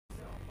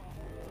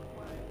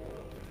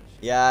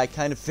Yeah, I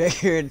kind of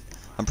figured.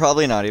 I'm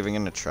probably not even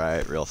gonna try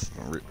it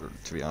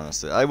to be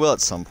honest. I will at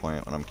some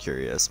point when I'm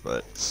curious,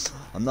 but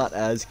I'm not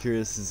as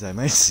curious as I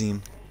might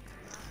seem.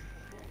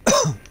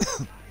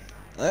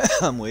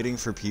 I'm waiting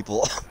for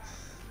people.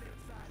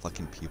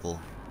 Fucking people.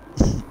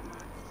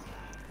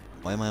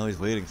 Why am I always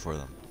waiting for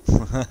them?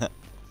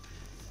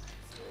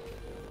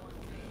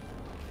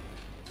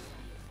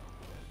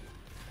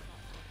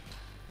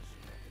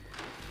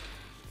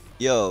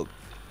 Yo,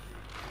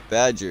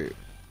 Badger.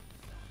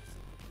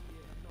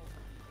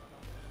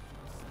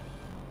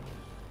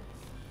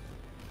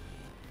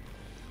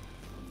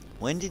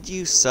 When did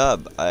you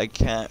sub? I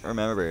can't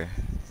remember.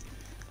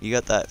 You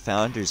got that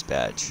founder's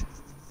badge.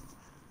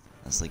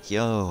 I was like,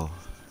 yo.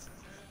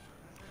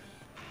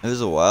 It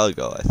was a while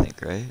ago, I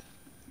think, right?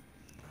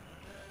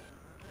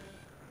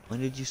 When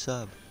did you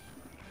sub?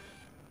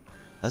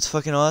 That's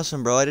fucking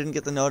awesome, bro. I didn't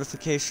get the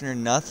notification or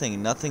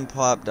nothing. Nothing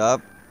popped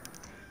up.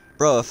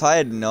 Bro, if I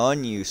had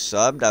known you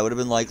subbed, I would have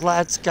been like,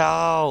 let's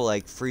go!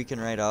 Like,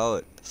 freaking right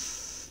out.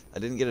 I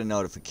didn't get a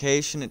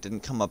notification. It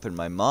didn't come up in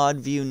my mod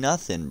view.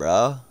 Nothing,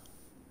 bro.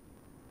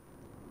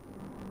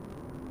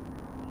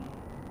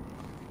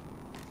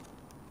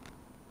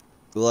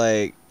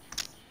 Like,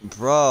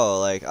 bro,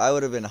 like, I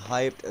would have been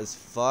hyped as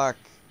fuck.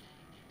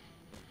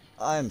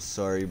 I'm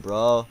sorry,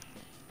 bro.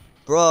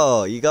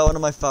 Bro, you got one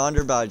of my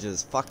founder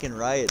badges. Fucking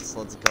rights.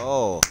 Let's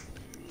go.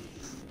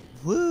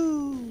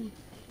 Woo.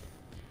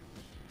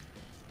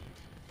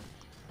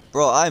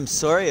 Bro, I'm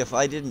sorry if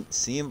I didn't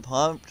seem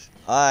pumped.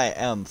 I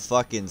am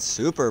fucking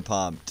super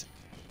pumped.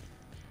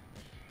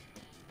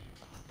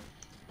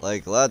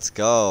 Like, let's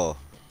go.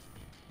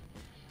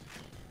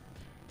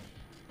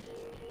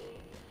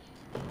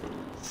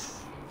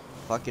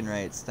 Fucking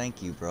rights.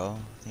 Thank you, bro.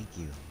 Thank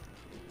you.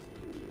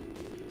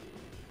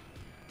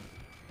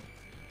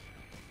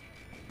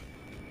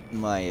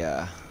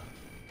 My,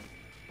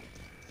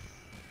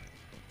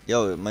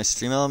 Yo, my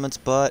Stream Elements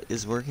bot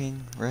is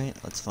working, right?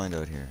 Let's find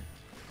out here.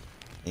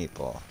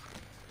 8-ball.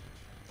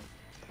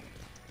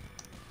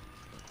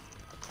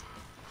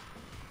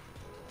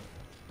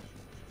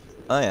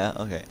 Oh yeah,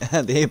 okay.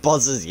 The 8-ball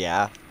says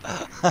yeah.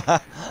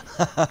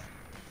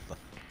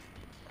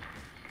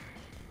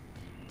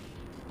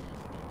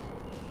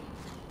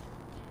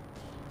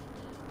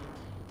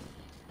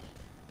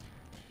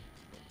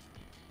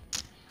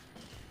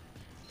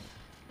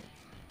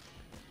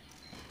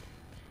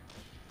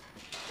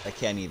 I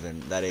can't even.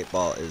 That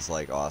 8-ball is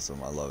like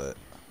awesome. I love it.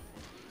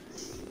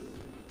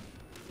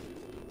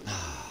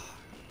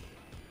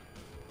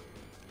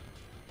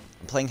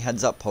 I'm playing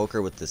heads up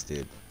poker with this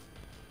dude.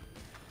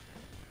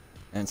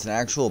 And it's an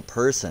actual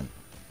person.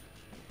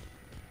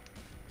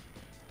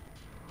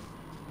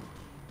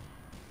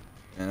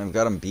 And I've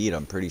got him beat,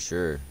 I'm pretty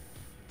sure.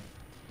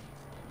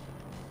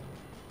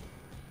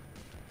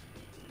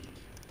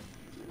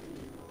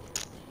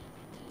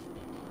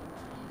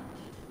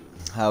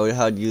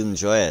 How'd you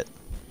enjoy it?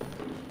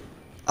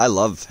 I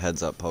love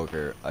heads up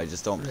poker. I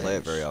just don't play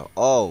it very often.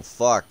 Oh,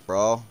 fuck,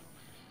 bro.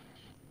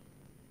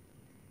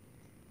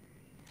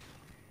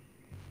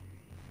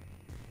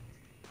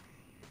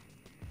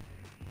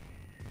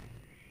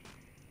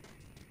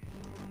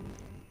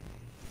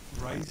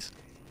 Right.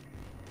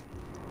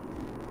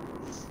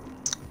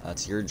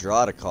 That's your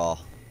draw to call.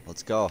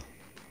 Let's go.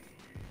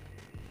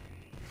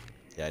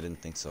 Yeah, I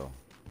didn't think so.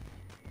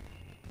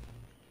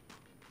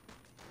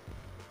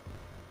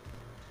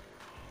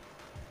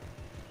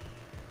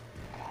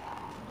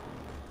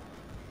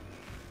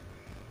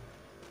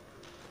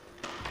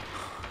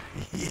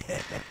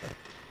 Yeah.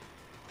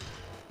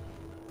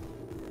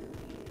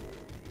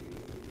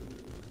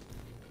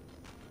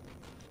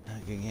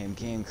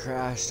 Game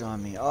crashed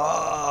on me.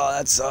 Oh,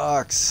 that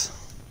sucks.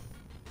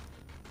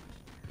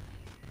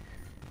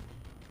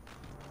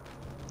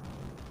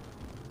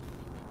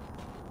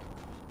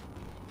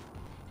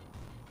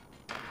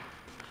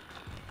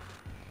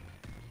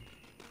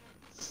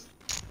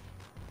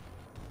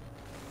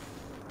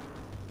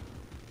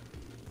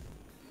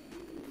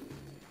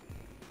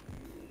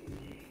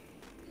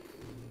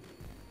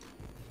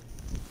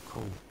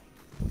 Cool.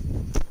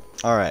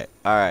 All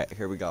right,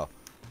 here we go.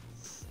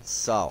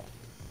 So.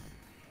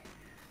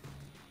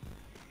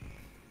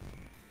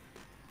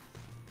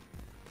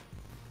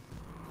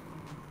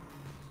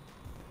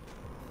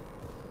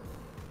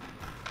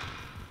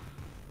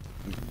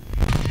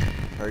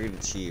 Target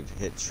achieved.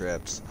 Hit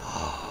trips.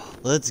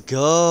 Let's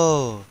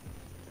go.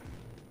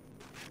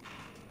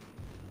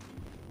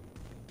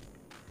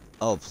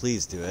 Oh,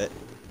 please do it.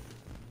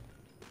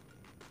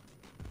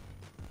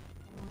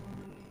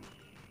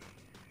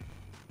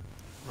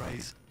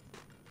 Right.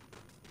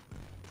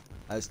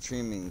 I was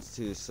streaming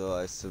too, so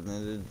I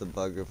submitted the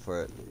bug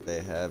report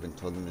they have and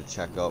told them to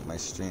check out my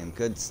stream.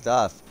 Good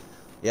stuff.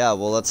 Yeah,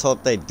 well, let's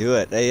hope they do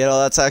it. You know,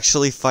 that's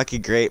actually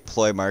fucking great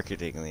ploy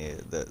marketing.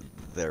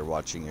 They're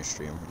watching your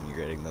stream and you're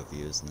getting the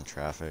views and the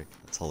traffic.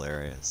 It's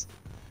hilarious.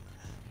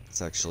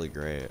 It's actually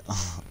great.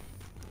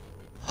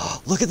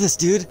 Look at this,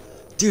 dude.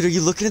 Dude, are you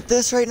looking at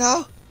this right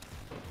now?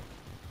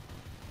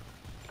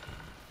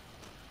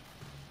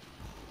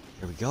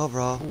 Here we go,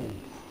 bro.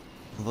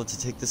 I'm about to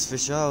take this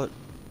fish out.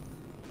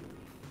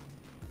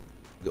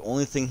 The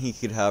only thing he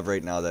could have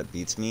right now that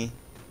beats me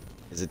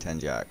is a 10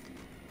 jack.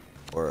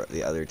 Or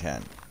the other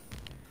 10.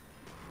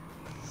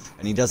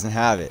 And he doesn't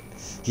have it.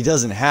 He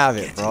doesn't have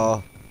it,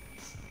 bro.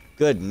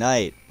 Good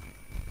night.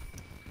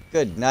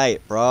 Good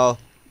night, bro.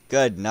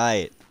 Good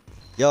night.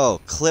 Yo,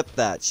 clip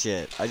that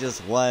shit. I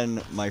just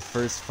won my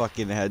first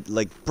fucking head.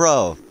 Like,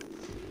 bro.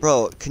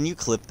 Bro, can you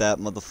clip that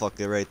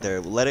motherfucker right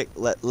there? Let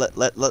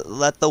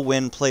the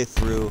win play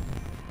through.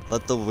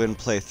 Let the win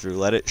play through.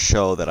 Let it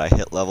show that I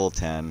hit level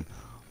 10.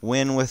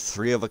 Win with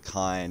 3 of a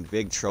kind.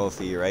 Big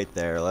trophy right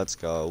there. Let's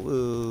go.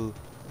 Woo.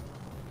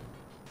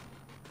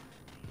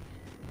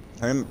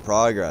 Tournament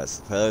progress.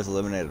 The players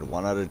eliminated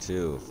 1 out of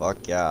 2.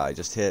 Fuck yeah. I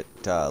just hit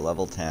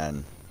level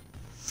 10.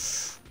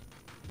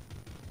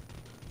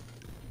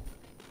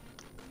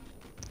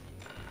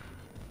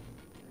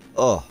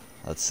 Oh,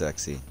 that's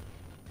sexy.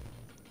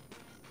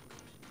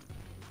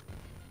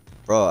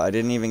 Bro, I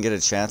didn't even get a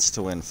chance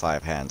to win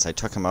 5 hands. I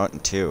took him out in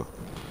 2.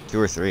 2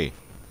 or 3.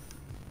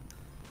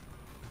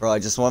 Bro, I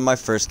just won my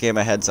first game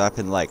of heads up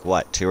in like,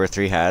 what, 2 or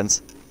 3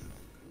 hands?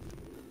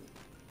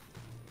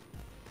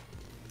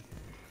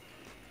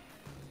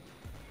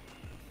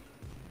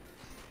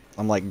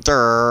 I'm like,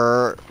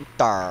 durr,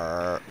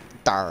 durr,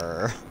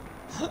 durr.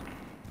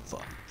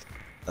 Fuck.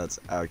 That's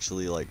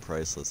actually like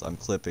priceless. I'm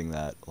clipping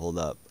that. Hold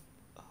up.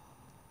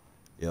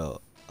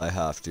 Yo, I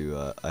have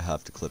to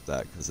clip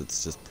that because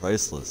it's just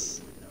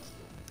priceless.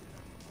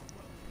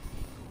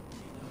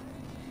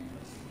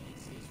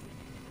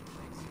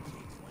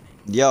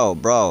 Yo,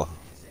 bro.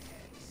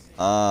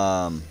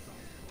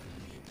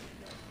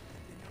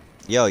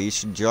 Yo, you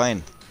should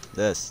join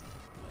this.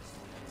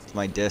 It's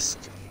my disc.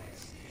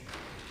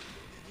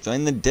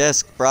 Join the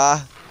disc,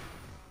 brah.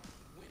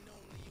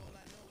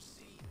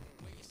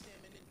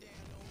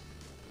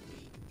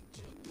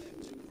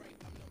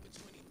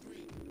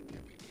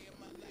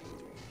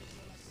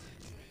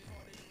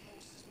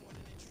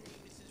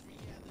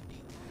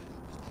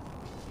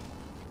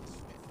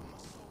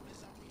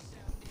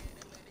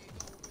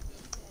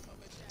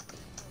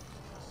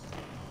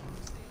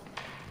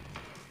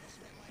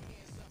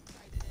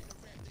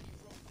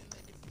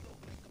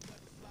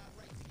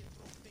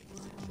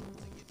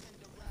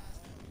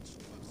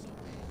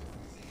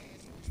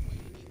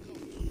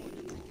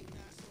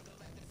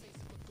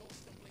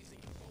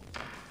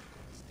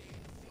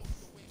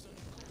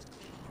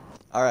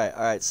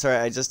 Alright, sorry,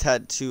 I just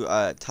had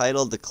to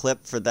title the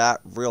clip for that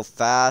real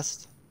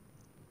fast.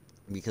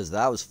 Because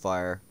that was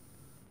fire.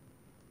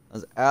 That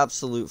was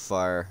absolute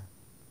fire.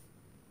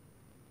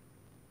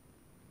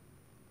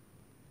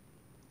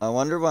 I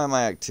wonder why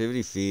my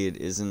activity feed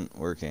isn't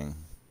working.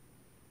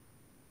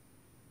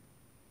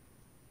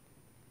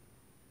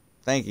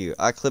 Thank you,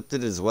 I clipped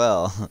it as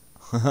well.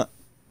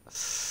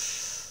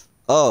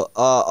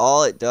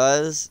 All it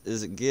does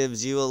is it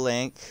gives you a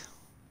link.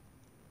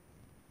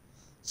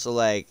 So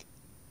like,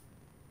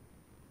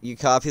 you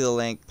copy the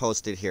link,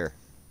 post it here.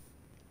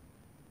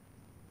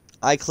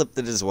 I clipped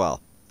it as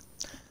well.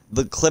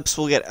 The clips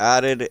will get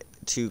added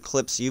to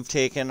clips you've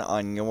taken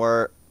on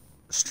your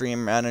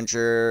stream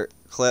manager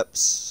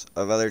clips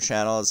of other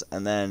channels,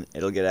 and then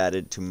it'll get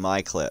added to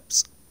my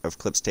clips of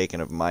clips taken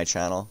of my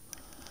channel.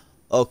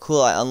 Oh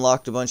cool, I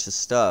unlocked a bunch of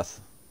stuff.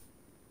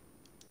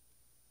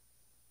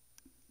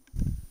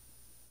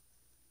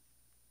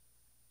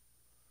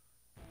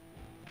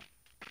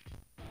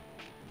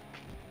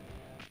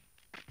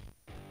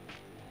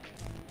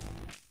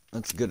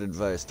 That's good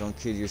advice. Don't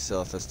kid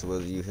yourself as to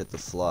whether you hit the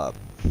flop.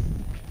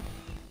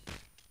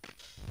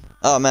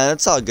 Oh man,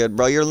 it's all good,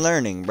 bro. You're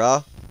learning,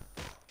 bro.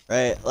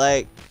 Right?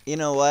 Like, you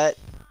know what?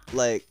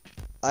 Like,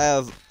 I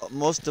have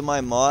most of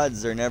my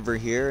mods are never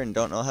here and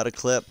don't know how to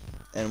clip.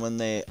 And when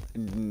they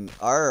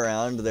are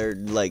around, they're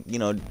like, you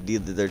know,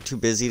 either they're too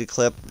busy to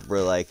clip, or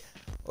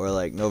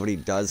like nobody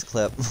does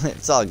clip.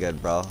 It's all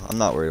good, bro. I'm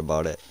not worried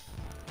about it.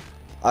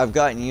 I've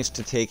gotten used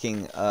to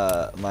taking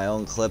my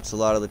own clips a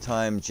lot of the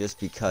time just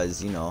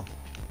because, you know.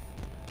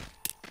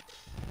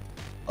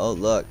 Oh,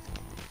 look.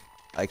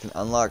 I can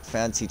unlock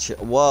fancy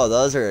Whoa,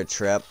 those are a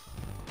trip.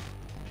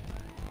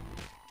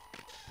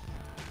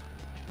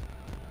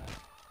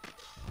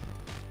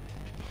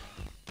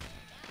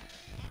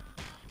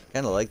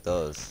 Kinda like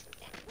those.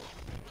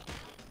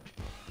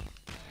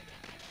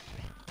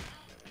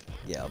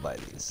 Yeah, I'll buy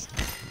these.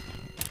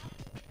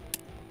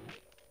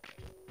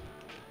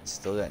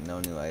 Still got no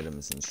new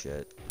items and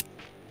shit.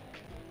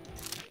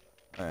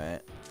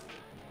 Alright.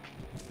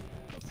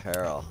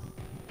 Apparel.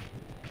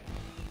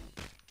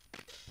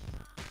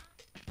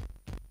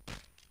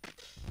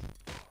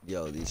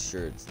 Yo, these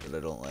shirts that I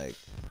don't like.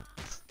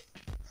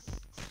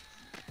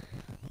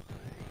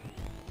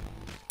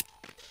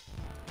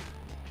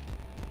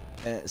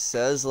 And it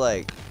says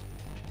like...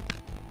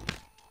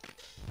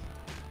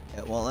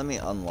 It won't let me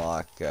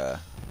unlock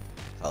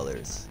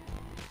colors.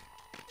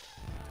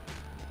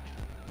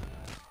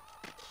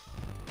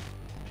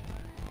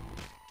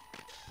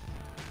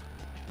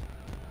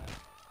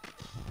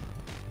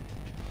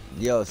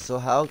 Yo, so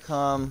how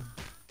come...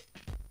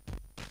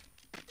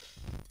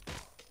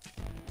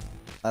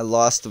 I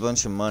lost a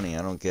bunch of money.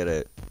 I don't get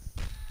it.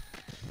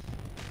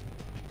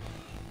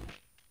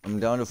 I'm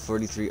down to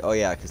 43. Oh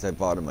yeah, because I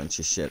bought a bunch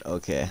of shit.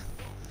 Okay.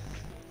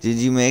 Did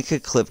you make a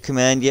clip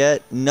command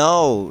yet?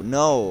 No,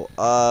 no.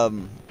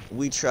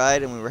 We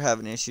tried and we were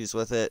having issues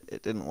with it.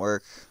 It didn't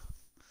work.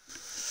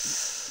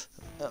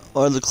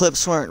 Or the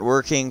clips weren't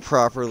working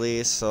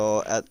properly,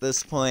 so at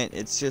this point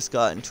it's just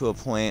gotten to a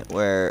point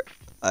where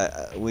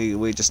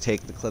we just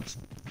take the clips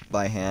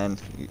by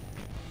hand.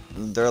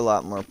 They're a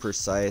lot more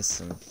precise,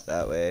 and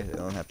that way they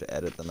don't have to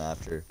edit them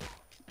after,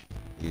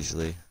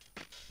 usually.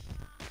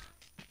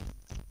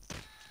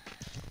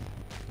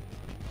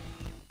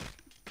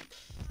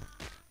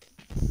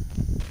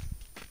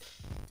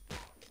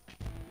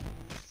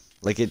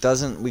 Like, it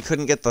doesn't, we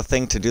couldn't get the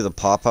thing to do the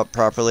pop-up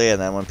properly, and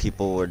then when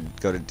people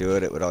would go to do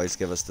it, it would always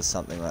give us the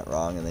something went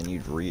wrong, and then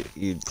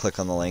you'd click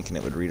on the link and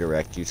it would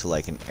redirect you to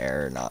like an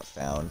error not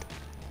found.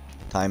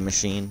 Time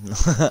machine.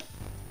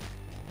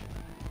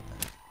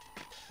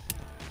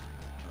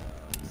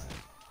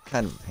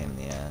 Kind of a pain in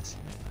the ass.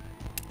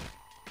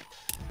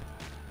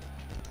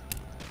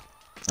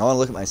 I want to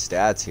look at my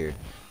stats here.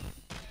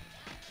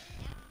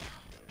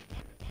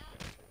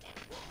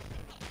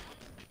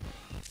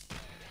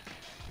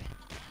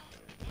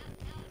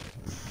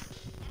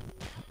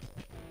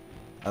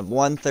 I've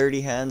won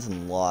 30 hands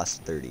and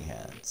lost 30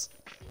 hands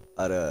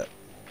out of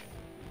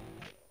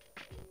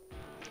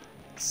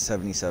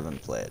 77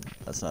 played.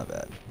 That's not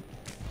bad.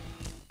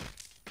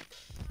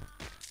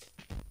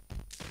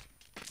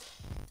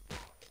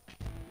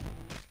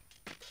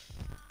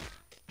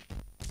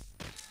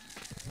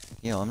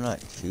 You know, I'm not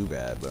too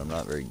bad, but I'm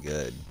not very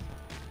good.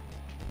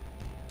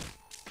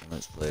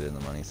 Let's play it in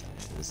the money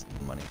finishes.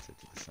 The money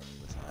 50%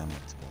 of the time.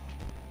 Let's go.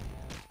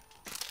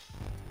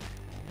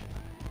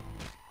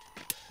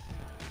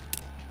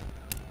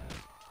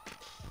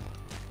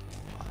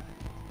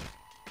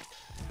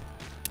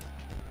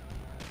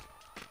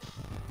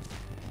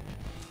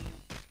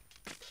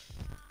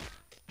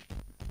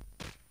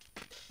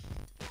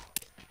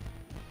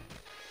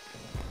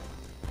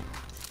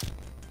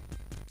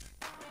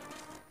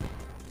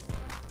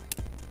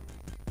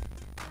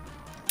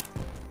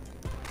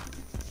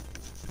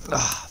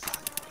 Ah,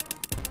 fuck.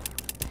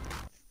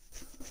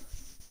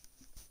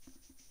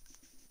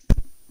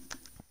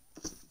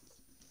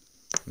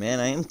 Man,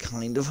 I am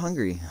kind of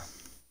hungry.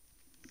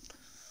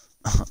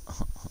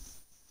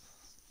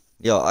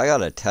 Yo, I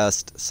gotta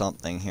test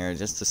something here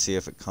just to see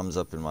if it comes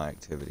up in my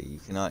activity. You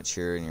cannot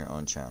cheer in your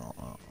own channel.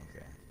 Oh,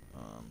 okay.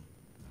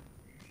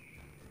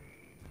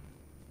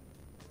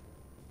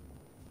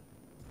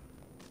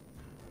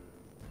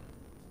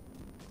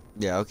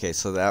 Yeah, okay,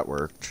 so that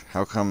worked.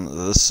 How come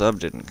the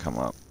sub didn't come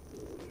up?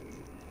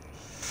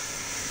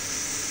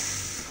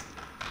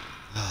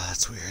 Oh,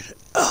 that's weird.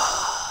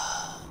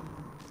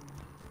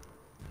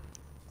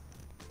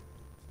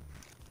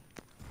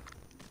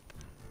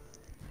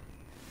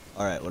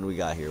 Alright, what do we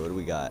got here? What do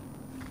we got?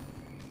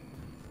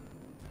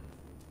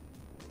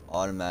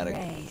 Automatic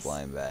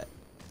blind bet.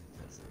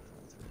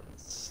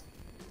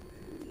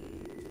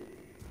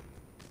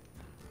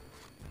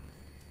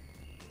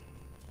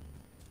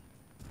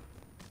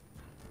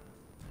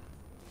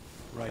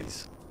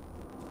 Raise.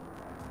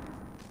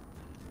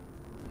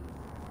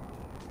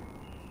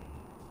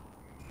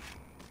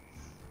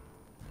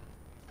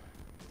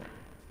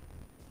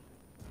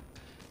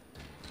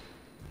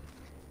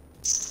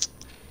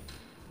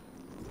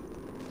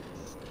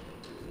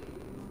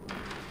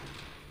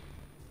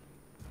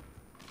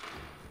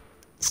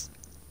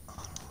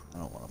 I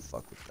don't want to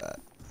fuck with that.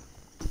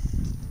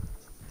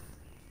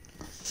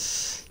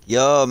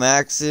 Yo,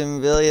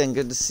 Maximilian,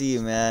 good to see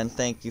you, man.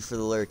 Thank you for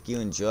the lurk. You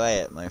enjoy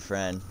it, my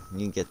friend. You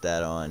can get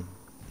that on.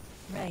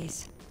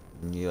 Raise.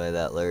 Enjoy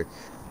that lurk.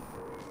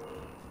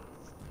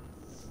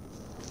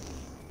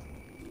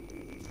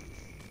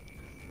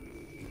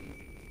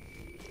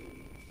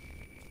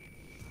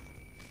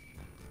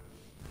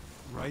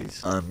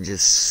 Raise. I'm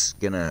just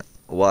gonna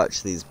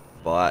watch these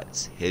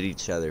bots hit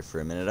each other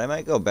for a minute. I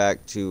might go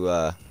back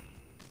to,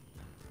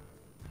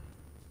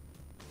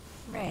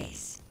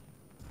 Raise.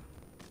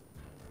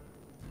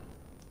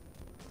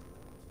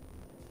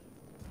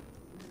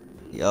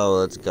 Yo,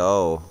 let's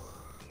go.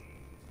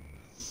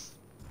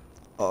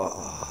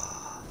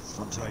 Oh,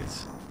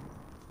 Raise.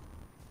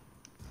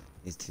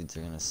 these dudes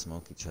are gonna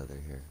smoke each other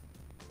here.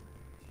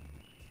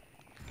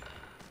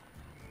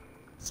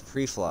 It's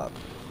pre-flop.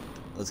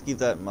 Let's keep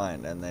that in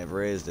mind. And they've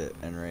raised it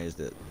and raised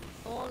it.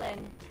 All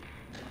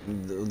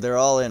in. They're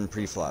all in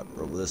pre-flop.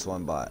 This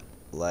one bot.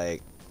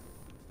 Like,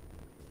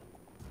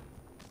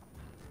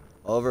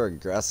 over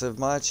aggressive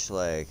much?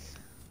 Like,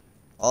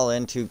 all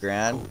in 2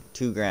 grand?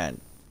 2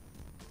 grand.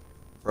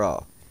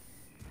 Bro.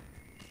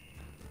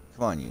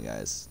 Come on, you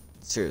guys.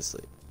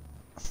 Seriously.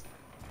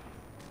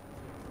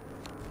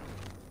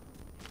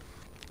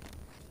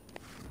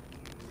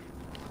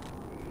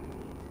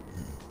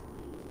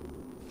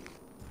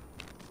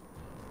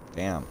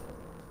 Damn.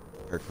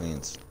 Her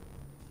queens.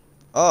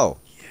 Oh!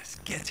 Yes,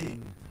 get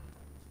in.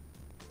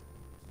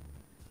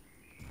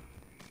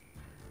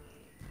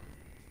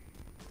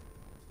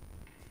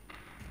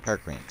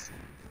 Park Queens.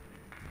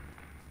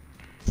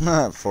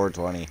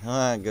 420.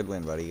 Good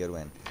win, buddy. Good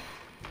win.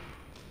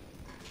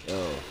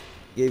 Yo.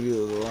 Gave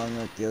you the long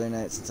look the other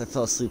night since I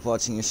fell asleep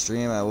watching your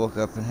stream. I woke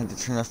up and had to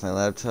turn off my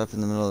laptop in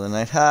the middle of the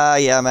night.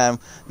 Yeah, man.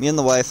 Me and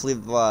the wife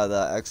leave the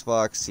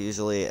Xbox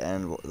usually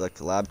and the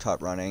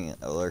laptop running,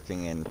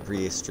 lurking in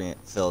pre-stream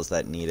fills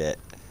that need it.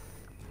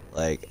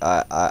 Like,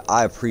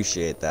 I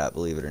appreciate that,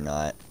 believe it or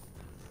not.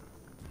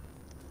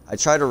 I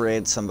try to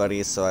raid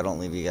somebody so I don't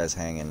leave you guys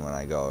hanging when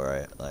I go,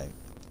 right? Like,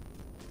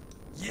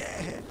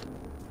 Yeah.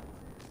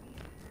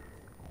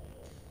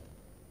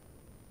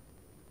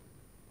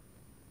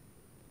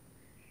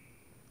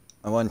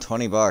 I won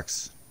 20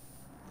 bucks.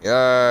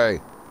 Yay!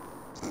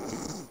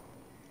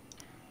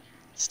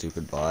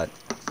 Stupid bot.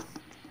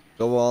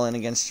 Go all in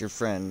against your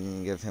friend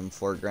and give him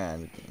 4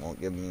 grand. Won't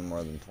give me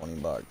more than 20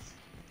 bucks.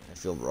 I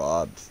feel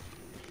robbed.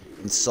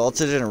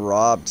 Insulted and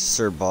robbed,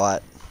 Sir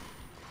Bot.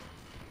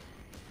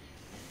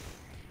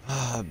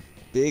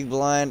 Big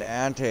blind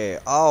ante.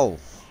 Oh!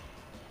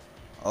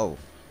 Oh.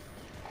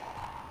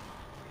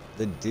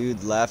 The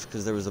dude left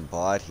because there was a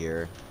bot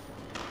here.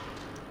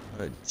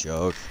 What a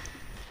joke.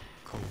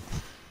 Cool.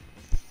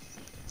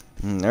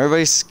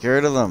 Everybody's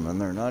scared of them, and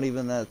they're not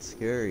even that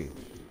scary.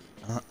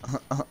 I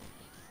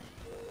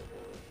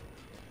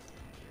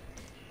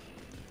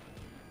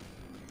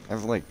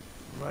have like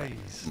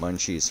Raise.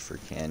 munchies for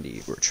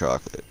candy or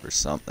chocolate or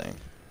something.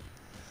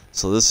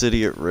 So this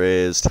idiot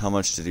raised. How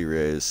much did he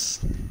raise?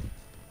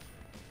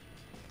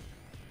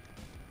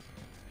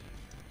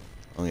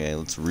 Okay,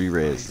 let's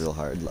re-raise real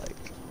hard, like.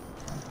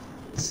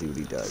 Let's see what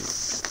he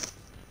does.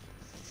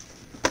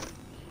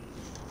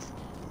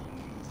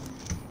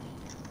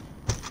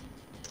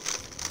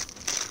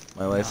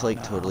 My wife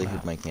like totally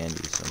hid my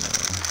candy somewhere.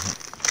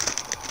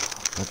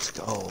 Let's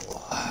go.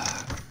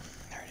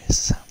 There it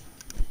is.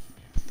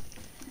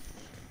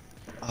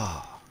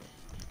 Oh.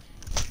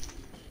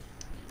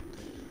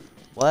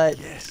 What?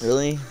 Yes.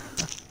 Really?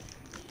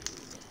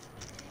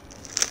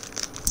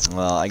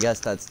 Well, I guess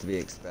that's to be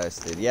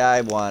expected. Yeah, I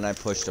won. I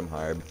pushed him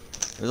hard.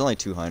 It was only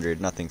 200,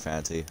 nothing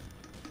fancy.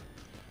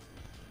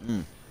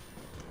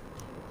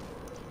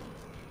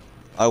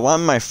 I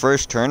won my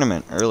first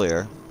tournament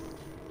earlier.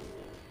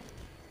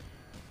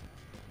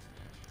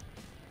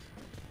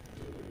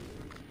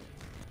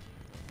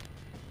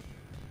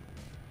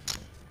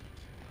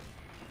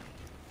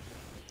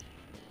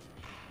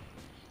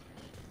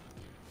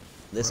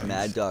 This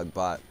Mad Dog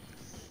bot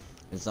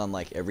is on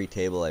like every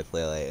table I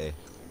play lately.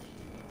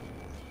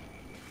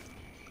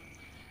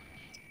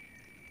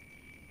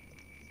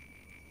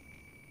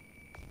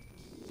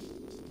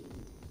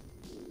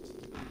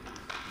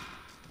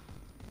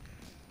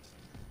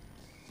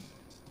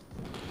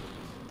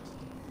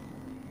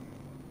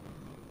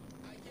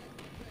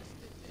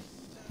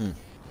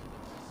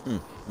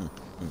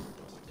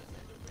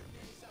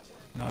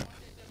 Nope.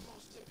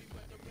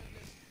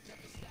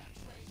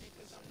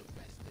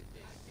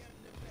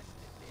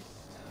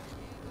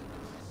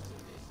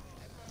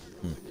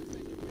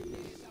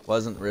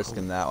 Wasn't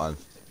risking that one.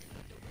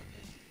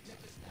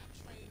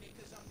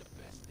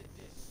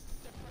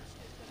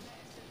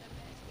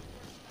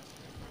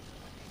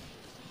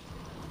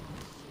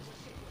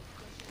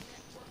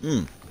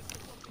 That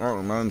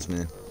reminds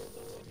me.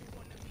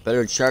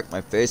 Better check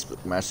my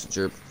Facebook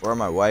Messenger before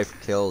my wife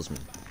kills me.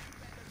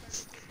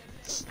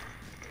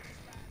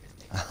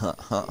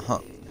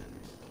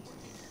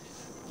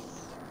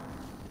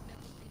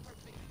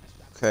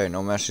 Okay,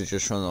 no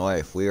messages from the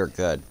wife. We are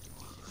good.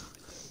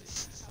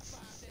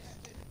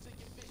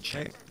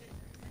 Check.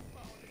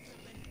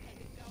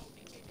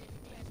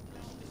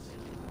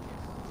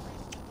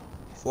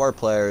 Four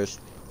players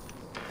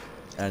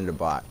and a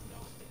bot.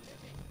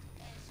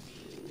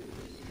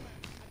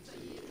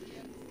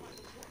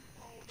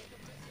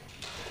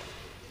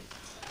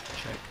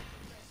 Check.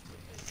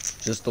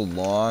 Just a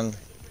long,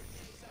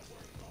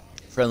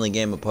 friendly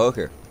game of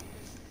poker.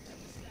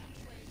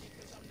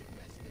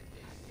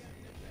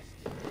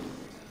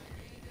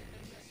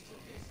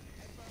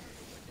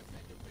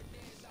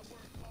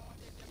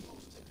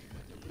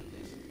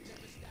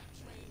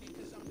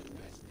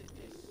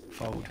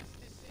 Fold.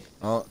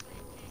 Oh,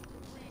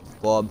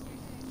 Bob.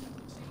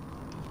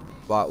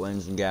 Bot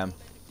wins again.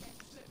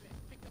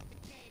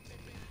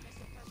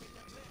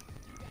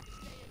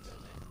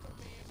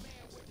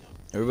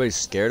 Everybody's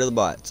scared of the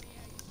bots.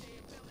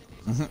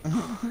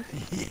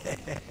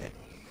 Yeah.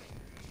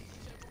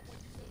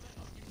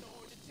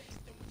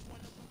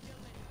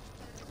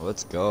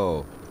 Let's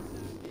go.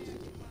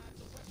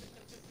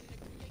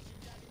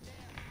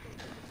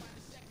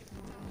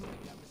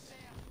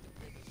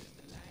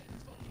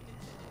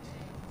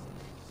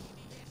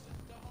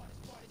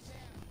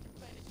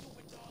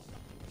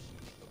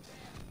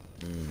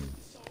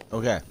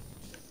 Okay.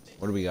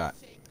 What do we got?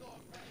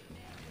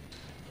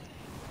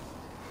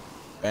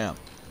 Bam.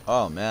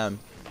 Oh, man.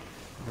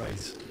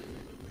 Raise.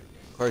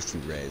 Of course you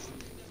raised.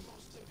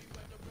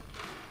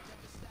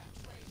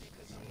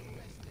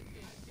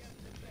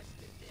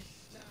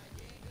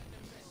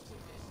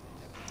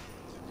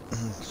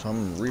 So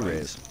I'm gonna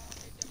re-raise.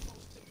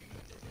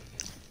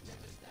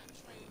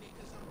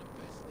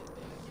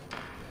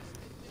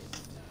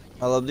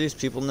 I love these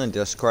people in the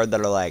Discord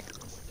that are like,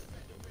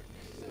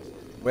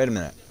 wait a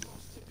minute.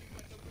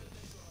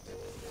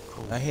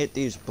 Cool. I hate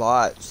these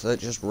bots that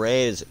just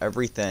raise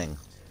everything.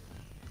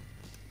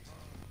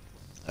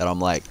 And I'm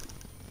like,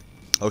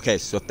 okay,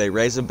 so if they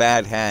raise a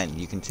bad hand,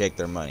 you can take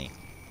their money.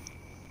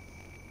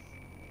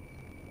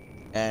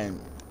 And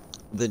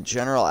the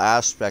general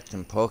aspect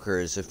in poker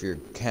is if your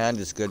hand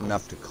is good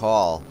enough to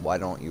call, why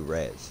don't you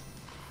raise?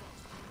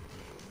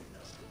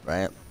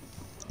 Right?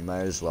 You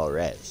might as well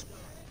raise.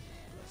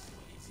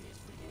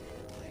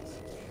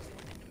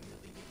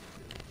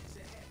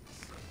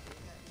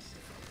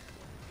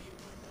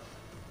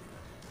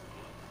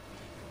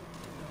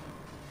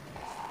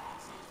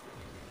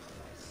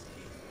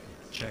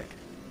 Check.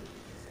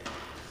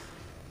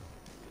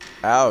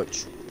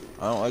 Ouch.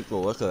 I don't like the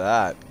look of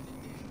that.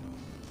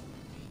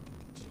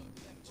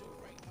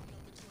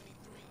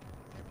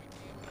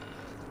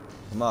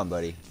 Come on,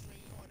 buddy.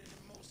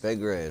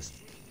 Big raise.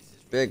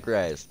 Big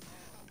raise.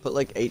 Put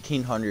like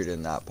 1,800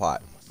 in that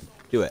pot.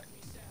 Do it.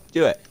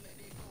 Do it.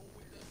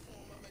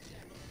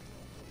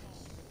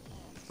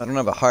 I don't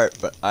have a heart,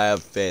 but I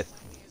have faith.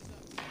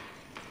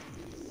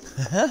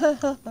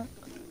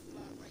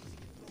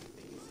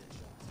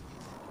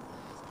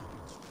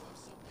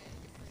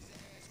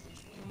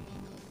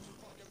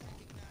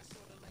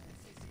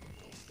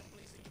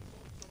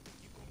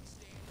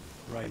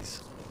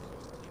 Raise.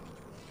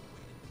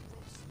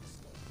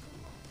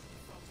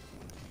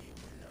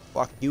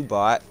 Fuck you,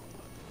 bot.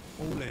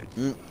 All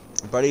in.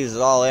 Buddies is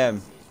all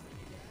in.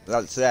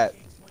 That's it.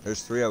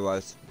 There's 3 of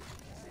us.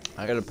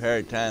 I got a pair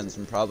of 10s.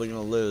 I'm probably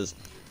gonna lose.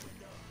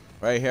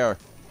 Right here.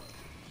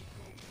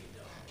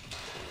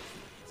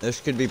 This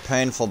could be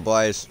painful,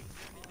 boys.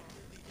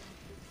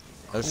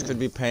 This could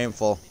be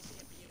painful.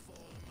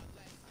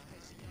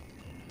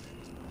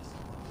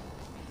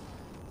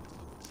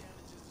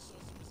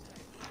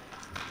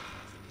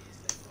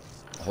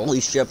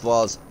 Holy shit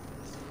balls.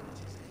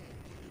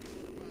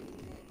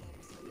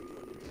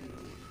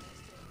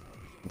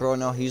 Bro,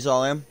 no, he's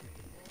all in.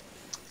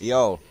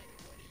 Yo.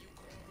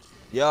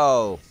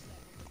 Yo.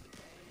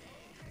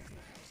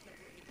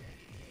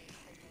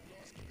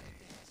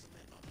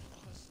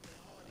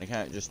 I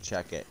can't just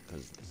check it,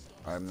 because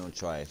I have no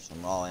choice.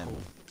 I'm all in.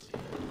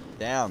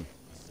 Damn.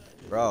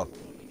 Bro.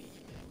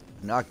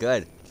 Not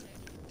good.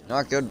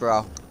 Not good,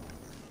 bro.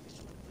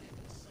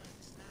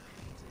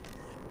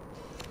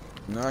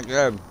 Not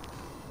good.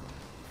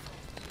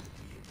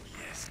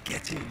 Yes,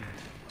 get in.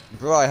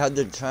 Bro, I had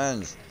the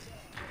 10s.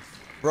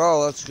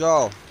 Bro, let's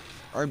go.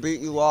 I beat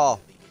you all.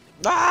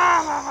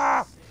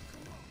 Ah!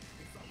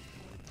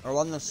 I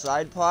won the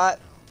side pot,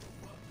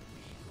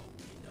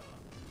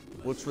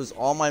 which was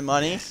all my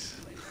money. Yes.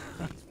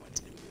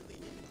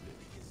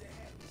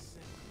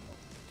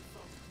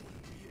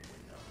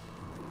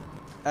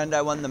 And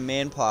I won the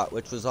main pot,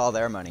 which was all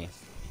their money.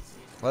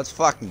 Let's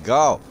fucking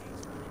go.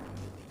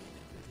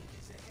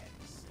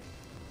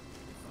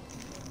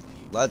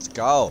 Let's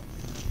go.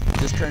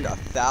 Just turned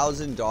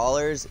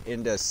 $1,000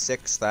 into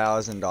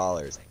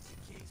 $6,000.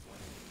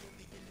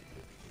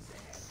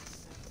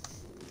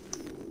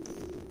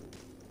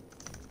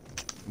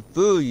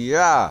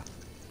 Booyah!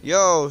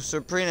 Yo,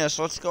 Supremus,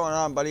 what's going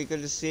on, buddy?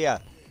 Good to see ya.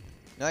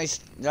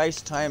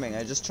 Nice timing.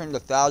 I just turned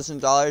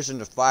 $1,000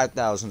 into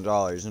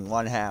 $5,000 in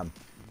one ham.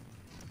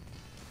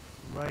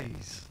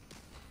 Raise.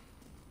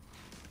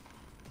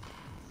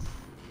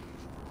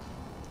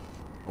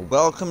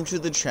 Welcome to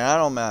the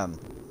channel, man.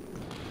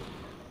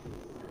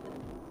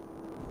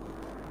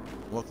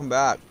 Welcome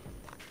back.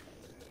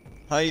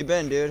 How you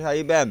been, dude? How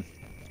you been?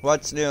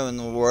 What's new in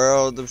the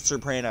world of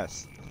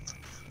Supremus?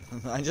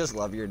 I just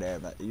love your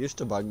name. It used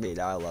to bug me,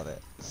 now I love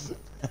it.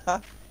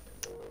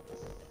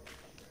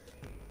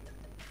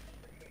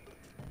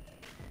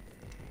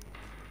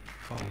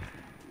 Fold.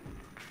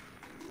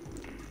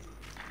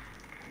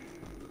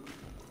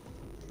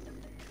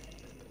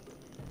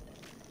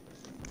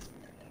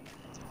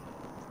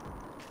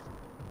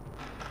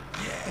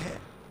 Yeah.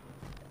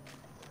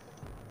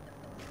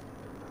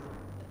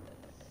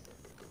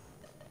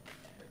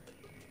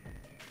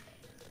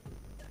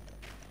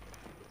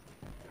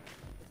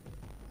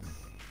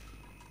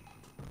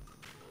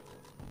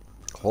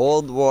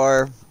 Cold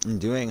War and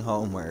doing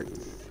homework.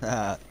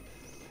 I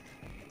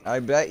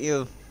bet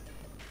you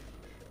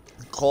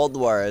Cold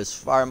War is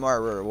far more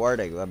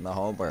rewarding than the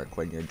homework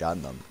when you're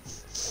done them.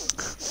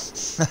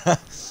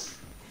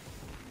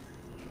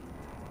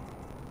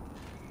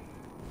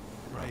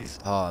 Raise.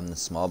 Oh, I'm the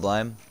small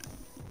blind.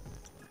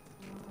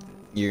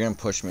 You're gonna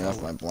push me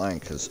off my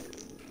blind because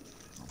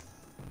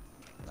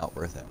not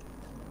worth it.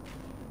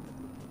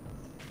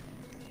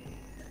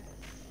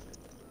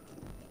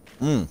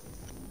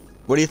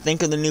 What do you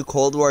think of the new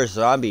Cold War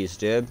zombies,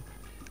 dude?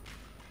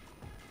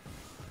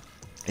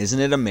 Isn't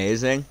it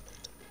amazing?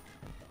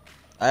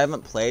 I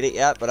haven't played it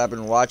yet, but I've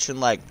been watching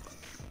like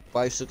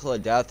Bicycle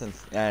of Death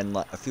and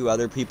a few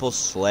other people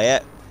slay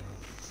it.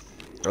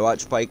 I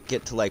watched Spike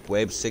get to like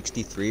wave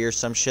 63 or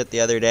some shit the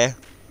other day.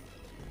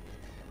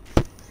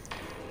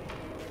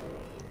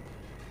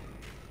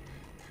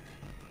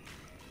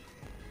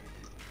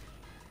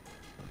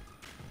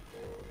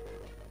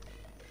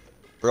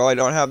 Bro, I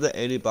don't have the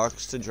 80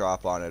 bucks to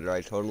drop on it, or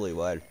I totally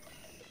would.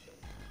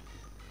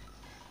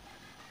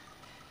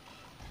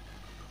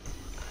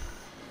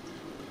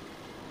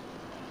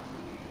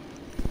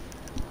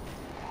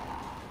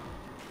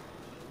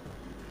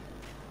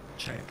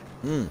 Check.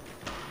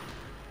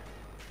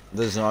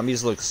 The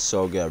zombies look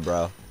so good,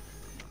 bro.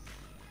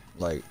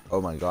 Like,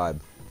 oh my god.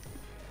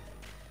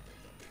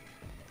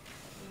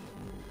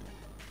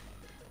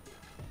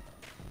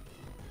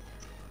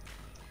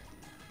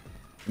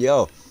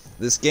 Yo,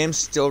 this game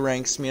still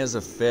ranks me as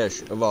a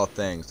fish, of all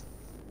things.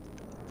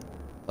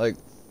 Like,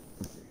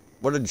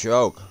 what a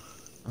joke.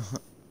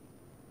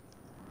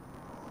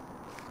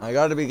 I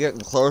gotta be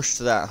getting close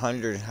to that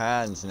 100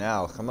 hands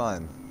now, come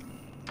on.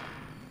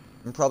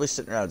 I'm probably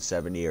sitting around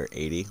 70 or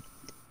 80.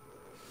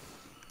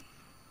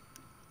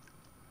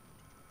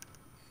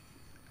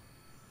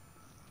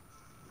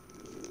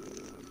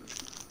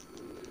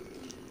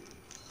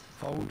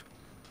 Fold.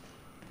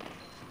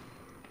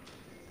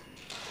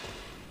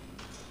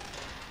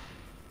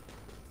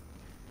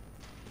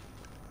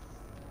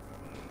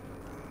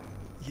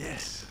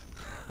 Yes.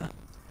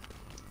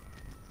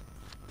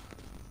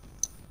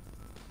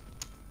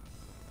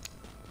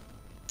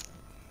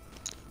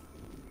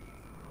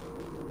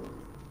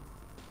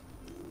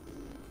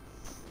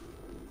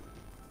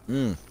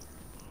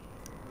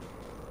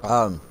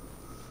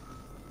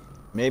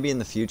 Maybe in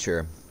the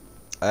future,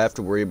 I have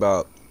to worry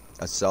about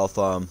a cell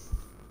phone,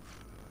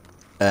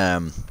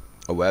 a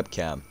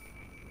webcam.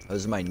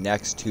 Those are my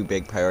next two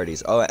big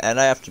priorities. Oh, and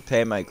I have to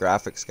pay my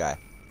graphics guy.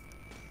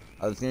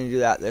 I was gonna do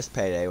that this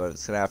payday, but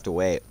it's gonna have to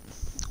wait.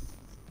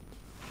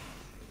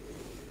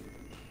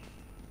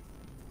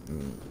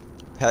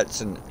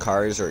 Pets and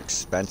cars are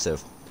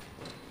expensive.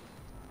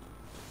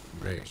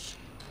 Race.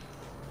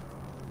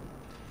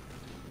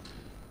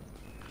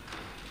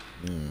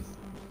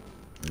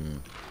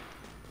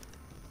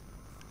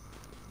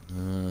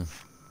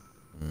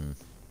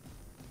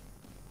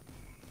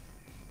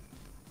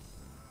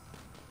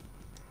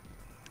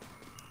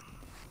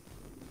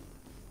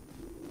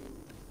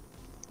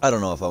 I don't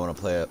know if I want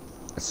to play a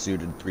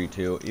suited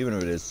 3-2, even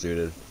if it is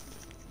suited.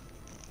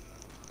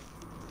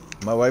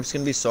 My wife's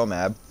gonna be so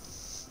mad.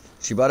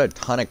 She bought a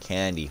ton of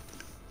candy.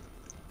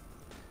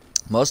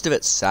 Most of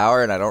it's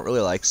sour, and I don't really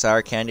like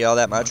sour candy all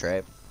that much,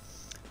 right?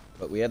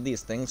 But we have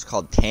these things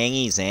called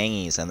Tangy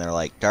Zangies, and they're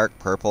like dark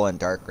purple and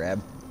dark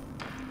red.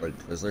 Or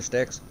Twizzler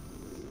sticks.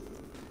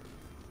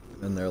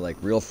 And they're like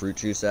real fruit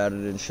juice added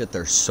and shit.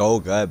 They're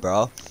so good,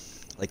 bro.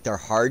 Like, they're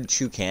hard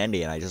chew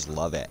candy, and I just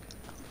love it.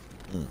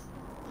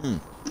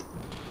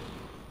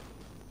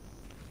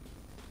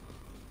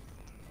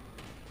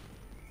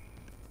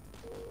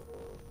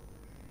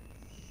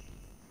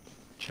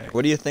 Check.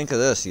 What do you think of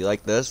this? You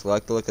like this?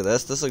 Like the look of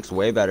this? This looks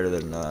way better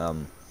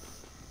than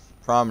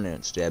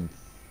Prominence did.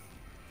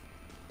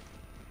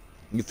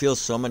 You feel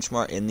so much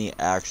more in the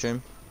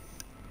action.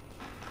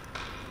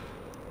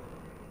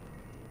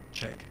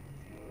 Check.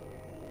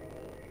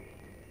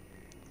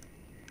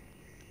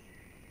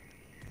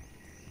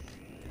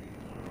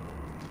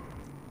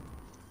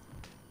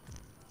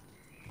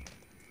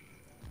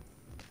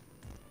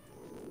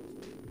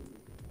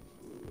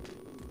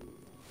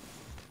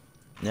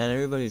 Man,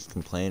 everybody's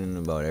complaining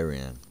about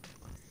everything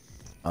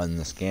on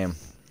this game,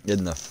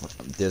 in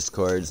the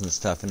discords and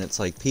stuff, and it's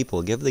like,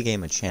 people, give the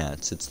game a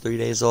chance. It's 3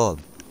 days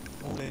old.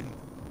 All in.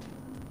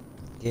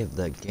 Give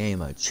the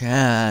game a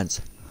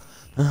chance.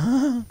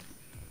 No.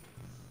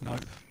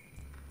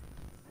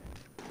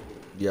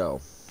 Yo.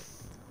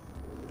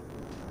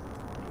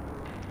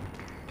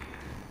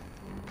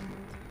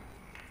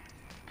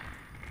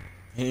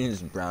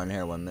 He's brown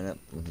hair 1 minute,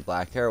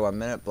 black hair 1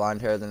 minute,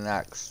 blonde hair the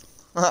next.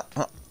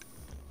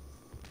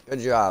 Good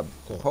job.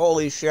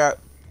 Holy shit.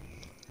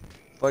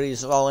 But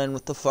he's all in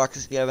with the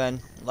fucks given.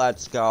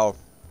 Let's go.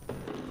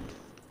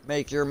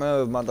 Make your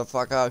move,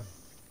 motherfucker.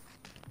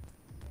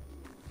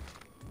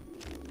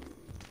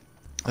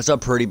 That's a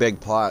pretty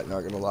big pot,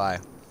 not gonna lie.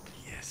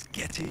 Yes,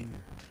 get in.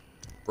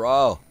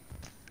 Bro.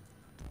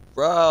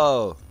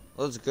 Bro.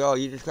 Let's go.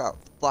 You just got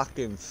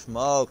fucking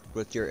smoked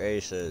with your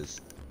aces.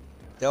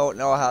 Don't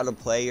know how to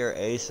play your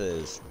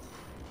aces.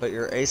 Put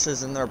your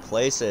aces in their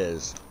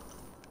places.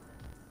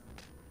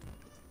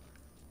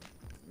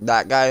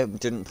 That guy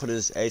didn't put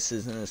his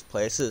aces in his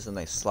places, and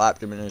they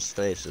slapped him in his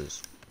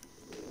faces.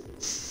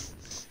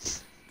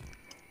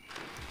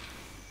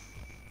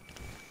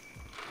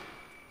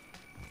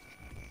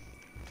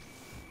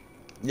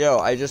 Yo,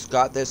 I just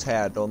got this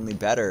hand, only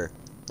better.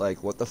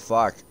 Like, what the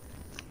fuck?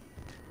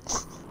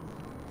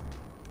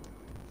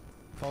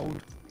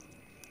 Fold.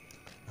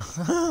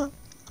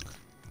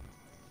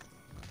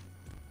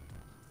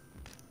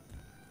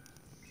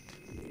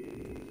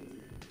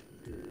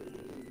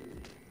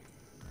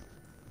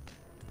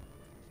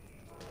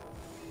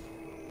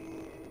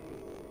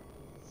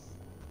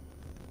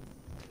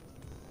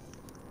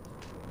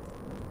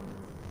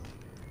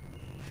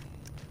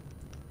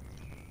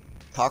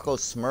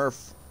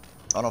 TacoSmurfz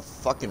on a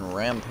fucking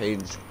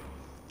rampage.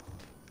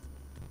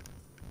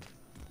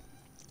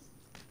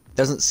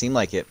 Doesn't seem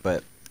like it,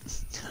 but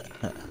it's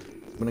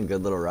been a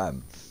good little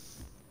run.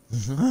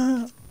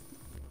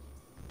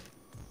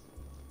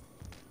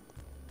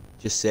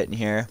 Just sitting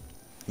here,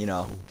 you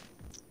know,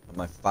 with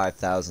my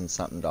 5,000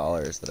 something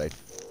dollars that I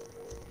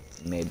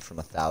made from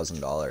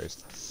 $1,000.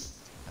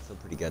 I feel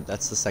pretty good.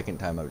 That's the second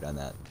time I've done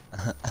that.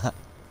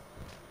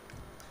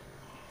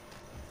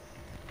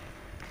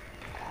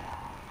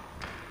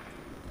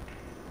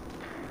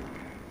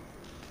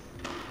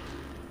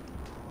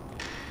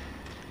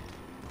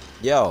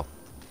 Yo,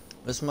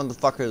 this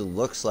motherfucker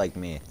looks like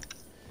me.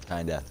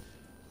 Kinda.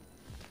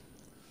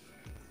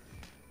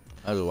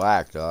 That's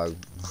whack, dog.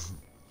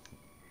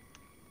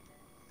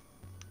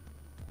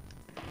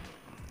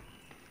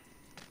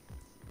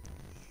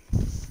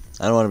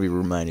 I don't want to be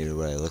reminded of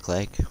what I look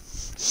like.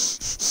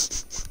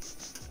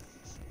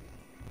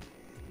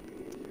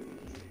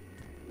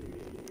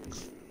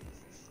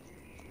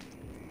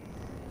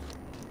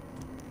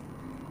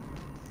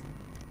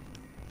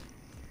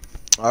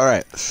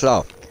 Alright,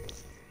 so.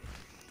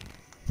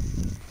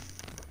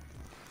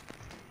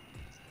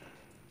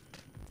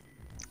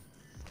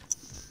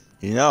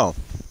 You know,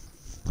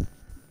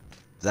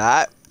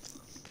 that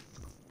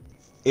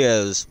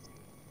is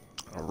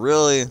a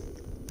really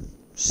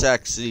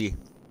sexy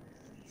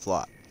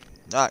flop.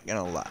 Not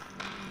gonna lie.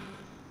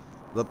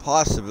 The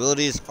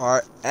possibilities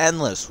are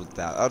endless with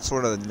that. That's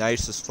one of the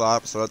nicest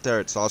flops out there.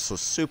 It's also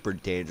super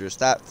dangerous.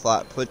 That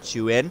flop puts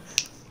you in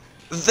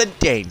the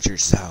danger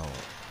zone.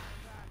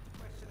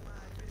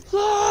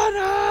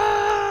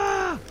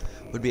 Lana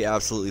would be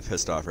absolutely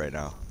pissed off right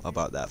now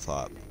about that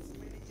flop.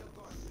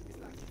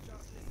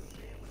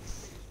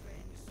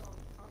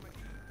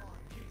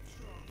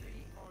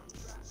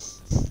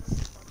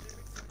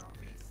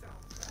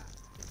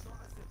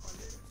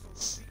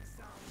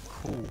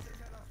 Cool.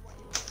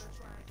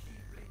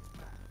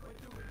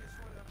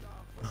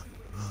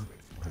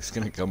 I'm just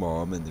gonna come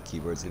home and the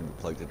keyboard's gonna be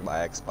plugged into my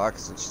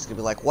Xbox and she's gonna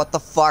be like, "What the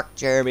fuck,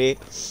 Jeremy?"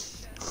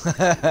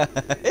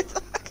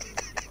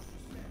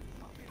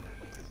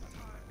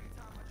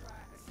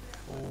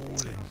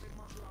 All in.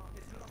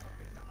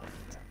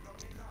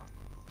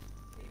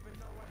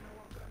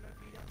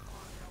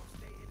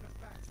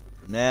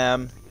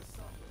 Nam.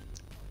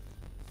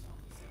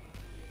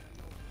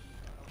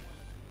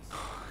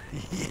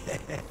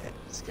 Yeah.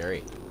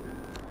 Scary.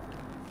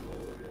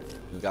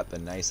 You got the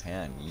nice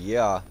hand.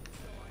 Yeah.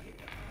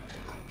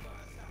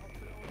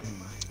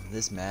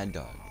 This mad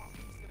dog.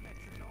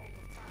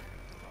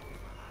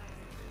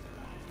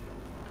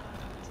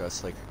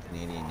 Dressed like a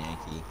Canadian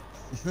Yankee.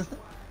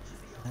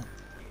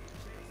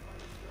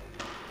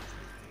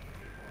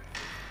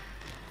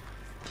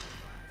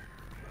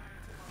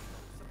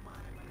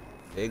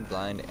 Big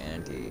blind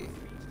ante.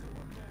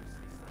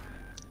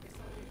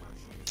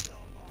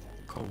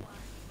 Cool.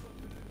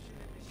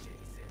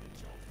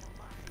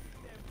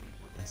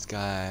 This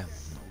guy.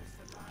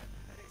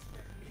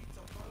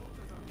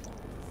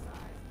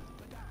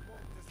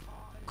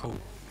 Cool.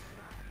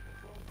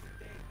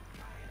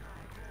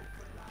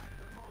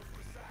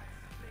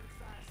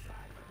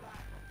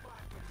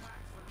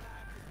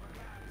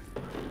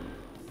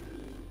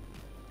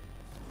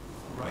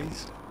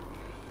 Raised.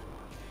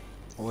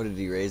 What did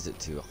he raise it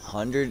to?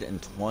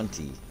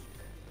 120.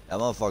 That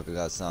motherfucker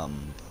got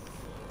something.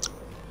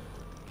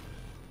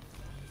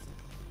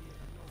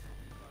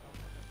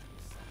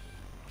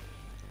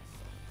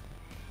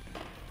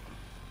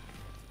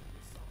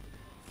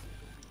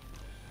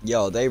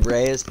 Yo, they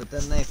raised, but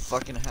then they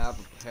fucking have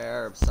a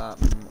pair of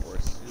something or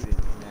suited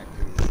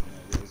connectors.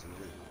 And it is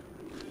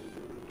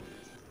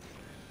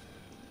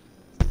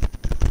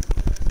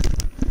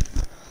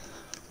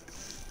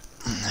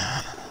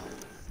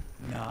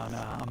Nah,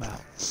 I'm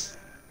out.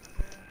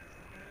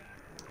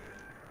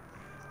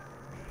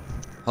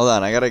 Hold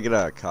on, I gotta get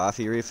a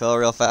coffee refill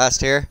real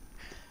fast here.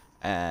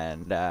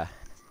 And,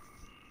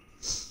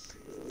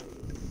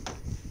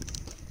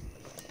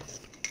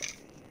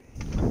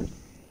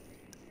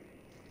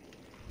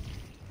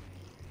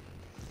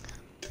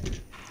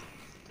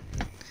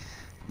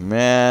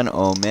 man,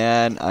 oh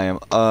man, I am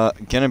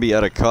gonna be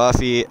out of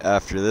coffee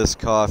after this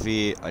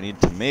coffee. I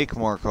need to make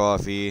more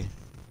coffee.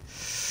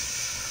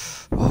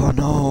 Oh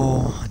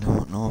no, I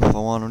don't know if I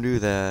want to do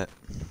that.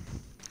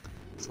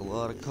 It's a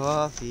lot of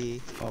coffee.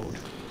 Fold.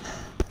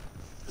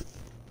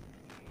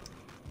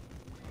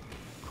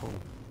 Cool.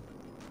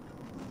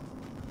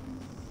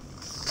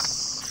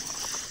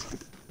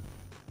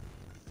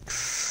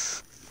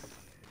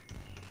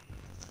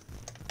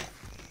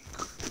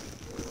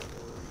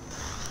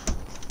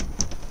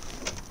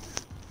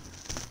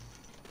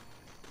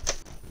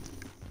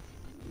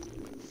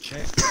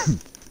 Check.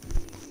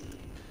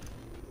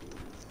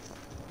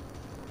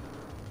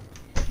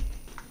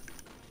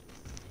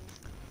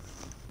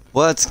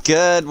 What's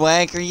good,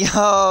 wanker?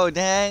 Yo,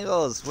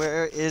 Dangles,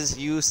 where is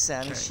you,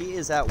 Sam? Okay. She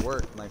is at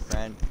work, my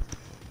friend.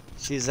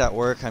 She's at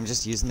work. I'm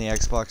just using the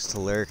Xbox to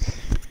lurk.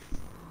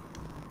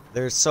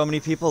 There's so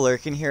many people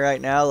lurking here right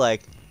now.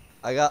 Like,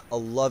 I got a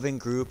loving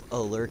group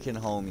of lurking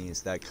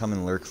homies that come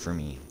and lurk for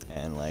me.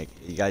 And, like,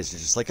 you guys are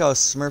just like, oh,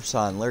 Smurf's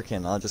on,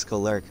 lurking. I'll just go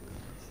lurk.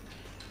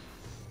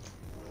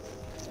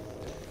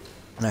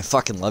 And I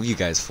fucking love you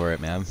guys for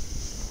it, man.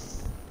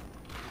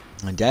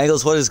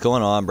 Dangles, what is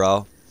going on,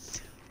 bro?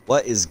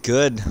 What is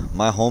good,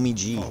 my homie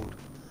G? Fold.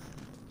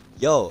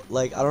 Yo,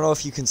 like, I don't know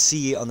if you can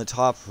see on the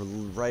top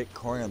right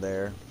corner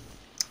there,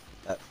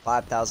 that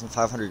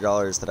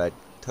 $5,500 that I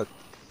took.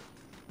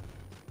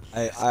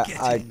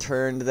 I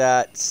turned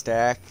that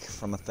stack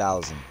from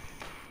 1,000.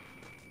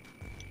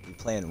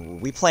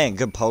 We playing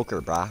good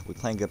poker, brah. We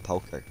playing good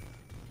poker.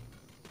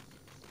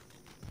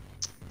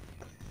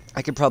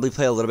 I could probably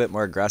play a little bit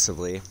more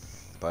aggressively,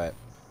 but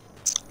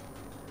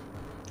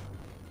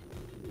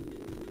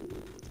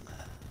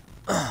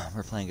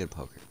we're playing good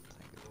poker.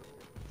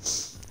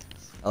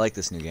 I like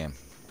this new game.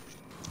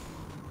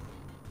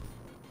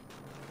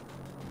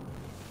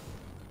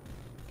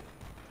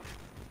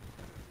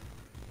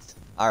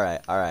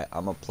 Alright,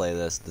 I'm gonna play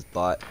this. This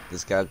bot,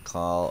 this guy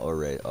call or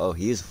raise. Oh,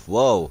 he's,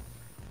 whoa.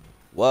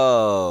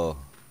 Whoa.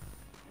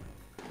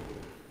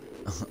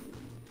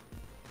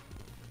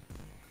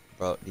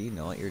 Bro, do you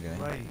know what you're doing?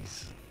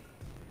 Raise.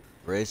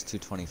 Raise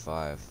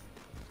 225.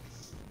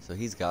 So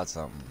he's got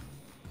something.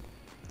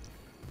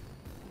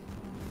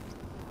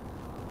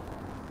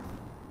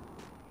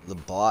 The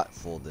bot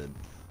folded.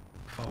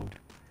 Fold.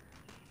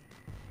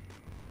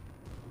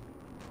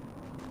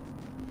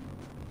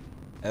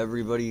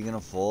 Everybody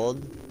gonna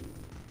fold?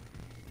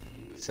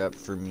 Except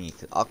for me.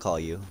 I'll call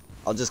you.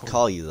 I'll just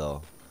call you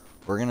though.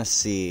 We're gonna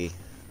see.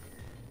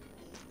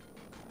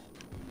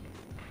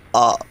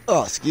 Oh,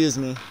 excuse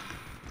me.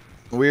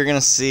 We're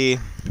gonna see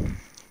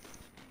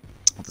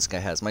what this guy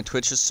has. My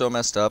Twitch is so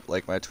messed up.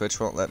 Like, my Twitch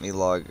won't let me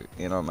log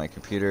in on my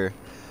computer.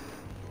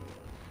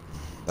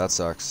 That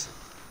sucks.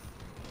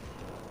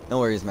 No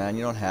worries, man.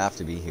 You don't have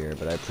to be here,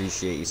 but I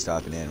appreciate you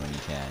stopping in when you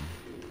can.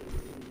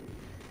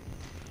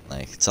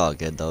 Like, it's all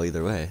good though,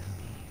 either way.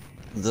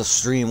 The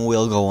stream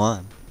will go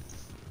on.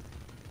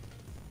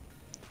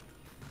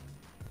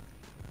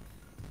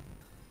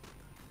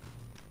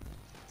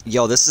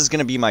 Yo, this is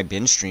gonna be my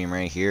binge stream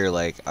right here.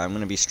 Like, I'm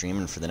gonna be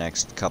streaming for the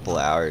next couple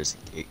of hours.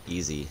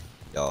 Easy.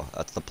 Yo,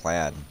 that's the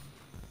plan.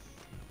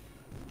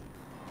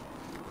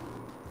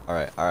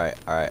 Alright.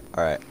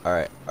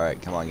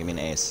 Come on, give me an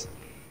ace.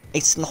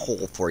 Ace in the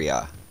hole for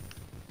ya.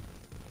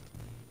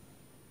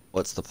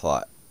 What's the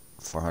plot?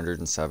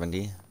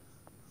 470?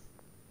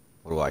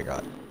 What do I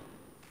got?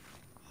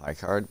 High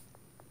card?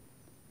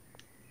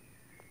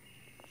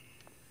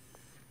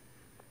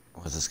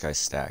 What's this guy's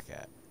stack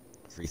at?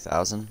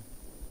 3,000?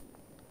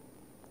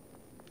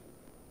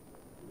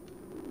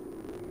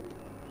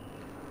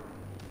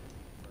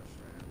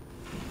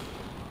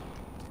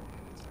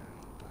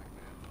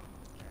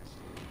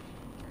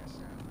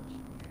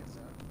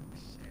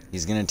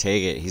 He's gonna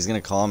take it. He's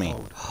gonna call me.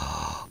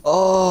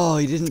 Oh,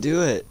 he didn't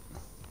do it.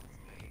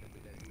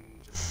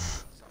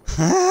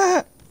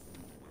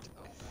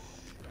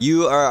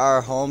 You are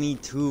our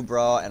homie too,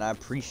 bro, and I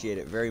appreciate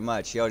it very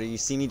much. Yo, did you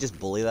see me just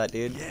bully that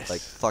dude? Yes. Like,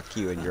 fuck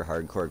you and your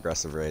hardcore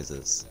aggressive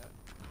raises.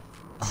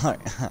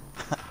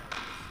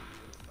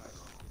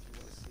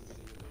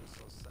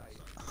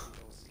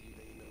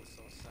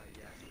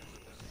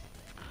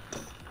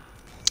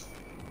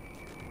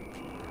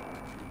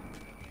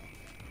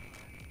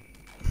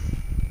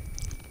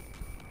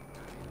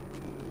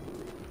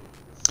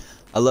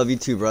 I love you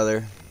too,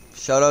 brother.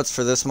 Shoutouts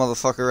for this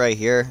motherfucker right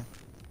here.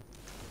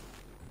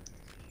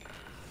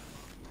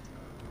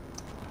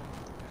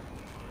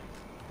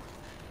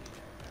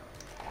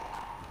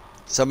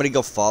 Somebody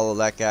go follow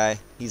that guy.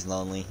 He's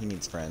lonely. He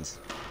needs friends.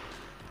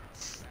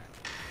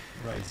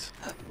 Raise.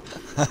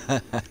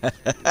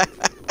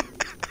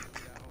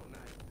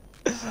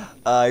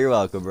 You're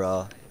welcome,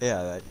 bro.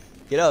 Yeah, man.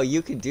 You know,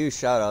 you can do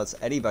shoutouts.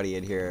 Anybody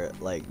in here,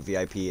 like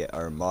VIP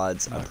or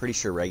mods. I'm pretty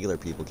sure regular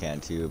people can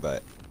too,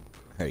 but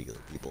regular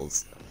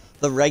peoples.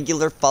 The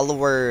regular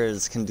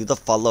followers can do the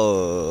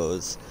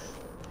follows.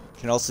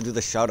 Can also do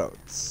the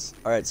shoutouts.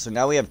 Alright, so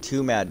now we have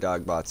two Mad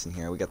Dog bots in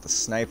here. We got the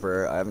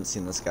sniper. I haven't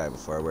seen this guy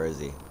before. Where is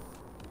he?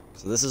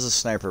 So this is a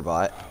sniper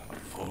bot.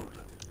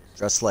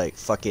 Dressed like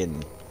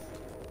fucking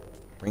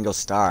Ringo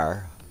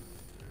Starr.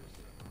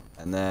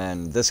 And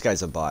then this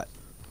guy's a bot.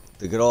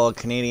 The good old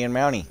Canadian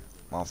Mountie,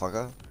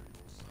 motherfucker.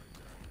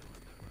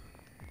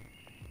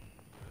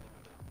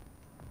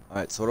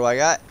 Alright, so what do I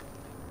got?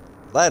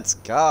 Let's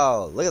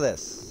go! Look at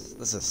this.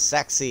 This is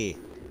sexy.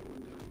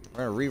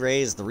 We're gonna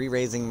re-raise the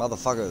re-raising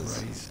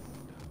motherfuckers. Raise.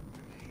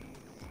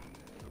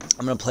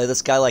 I'm gonna play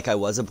this guy like I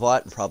was a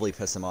bot and probably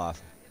piss him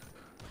off.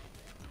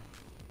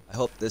 I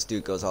hope this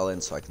dude goes all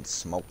in so I can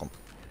smoke him.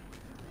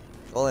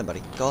 Go all in,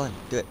 buddy. Go all in.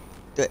 Do it.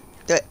 Do it.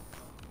 Do it.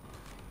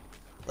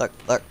 Look.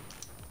 Look.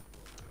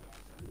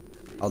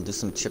 I'll do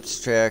some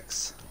chips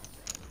tricks.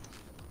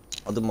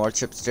 I'll do more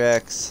chips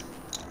tricks.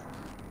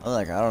 I'm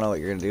like, I don't know what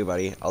you're gonna do,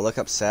 buddy. I'll look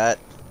upset.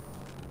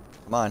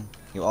 Come on.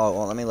 You all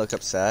won't let me look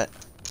upset.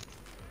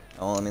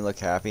 I won't let me look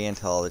happy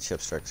until all the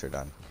chip tricks are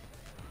done.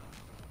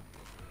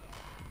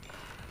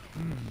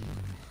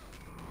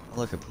 Oh,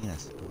 look, a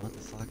penis. What the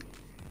fuck?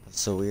 That's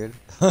so weird.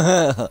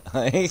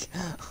 Like,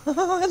 what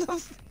the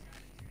f—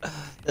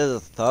 there's a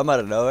thumb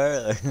out of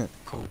nowhere.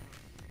 Cool.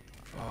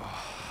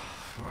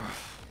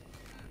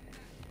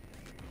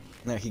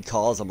 And then he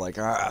calls, I'm like,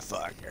 ah,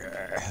 fuck.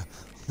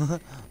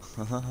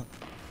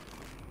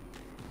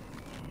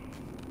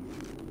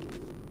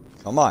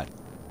 Come on.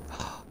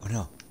 Oh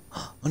no.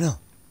 Oh no.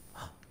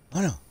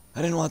 Oh no.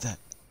 I didn't want that.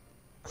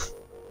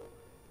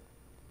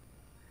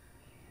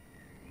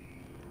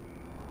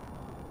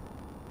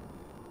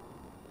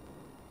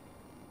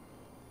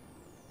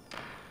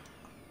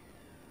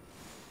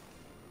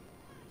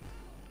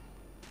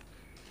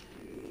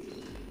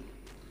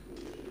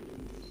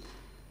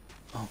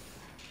 Oh.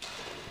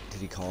 Did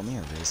he call me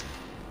or raise me?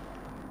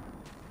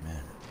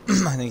 Man.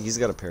 I think he's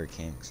got a pair of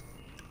kings.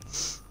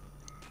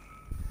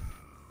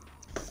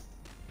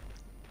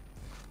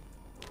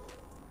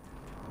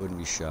 Wouldn't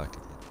be shocked.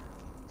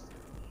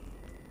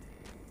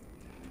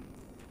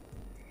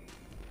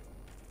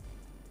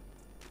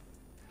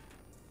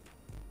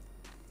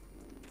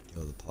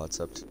 Yo, the pot's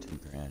up to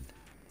 $2,000.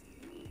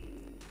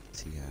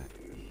 What's he got?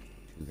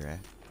 $2,000?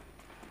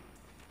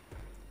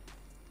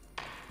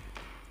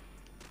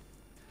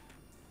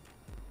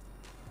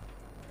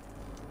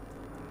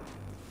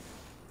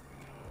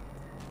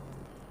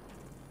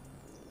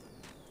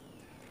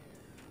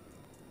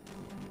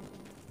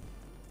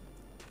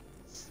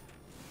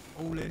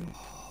 All in.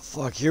 Oh,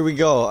 fuck, here we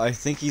go. I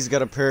think he's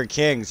got a pair of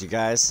kings, you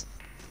guys.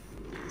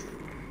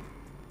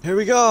 Here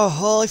we go.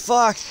 Holy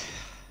fuck.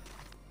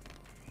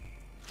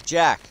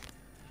 Jack.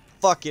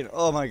 Fucking,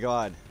 oh my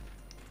god.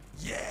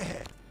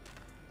 Yeah.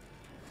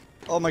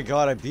 Oh my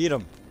god, I beat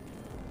him.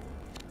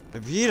 I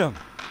beat him.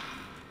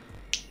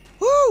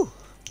 Woo!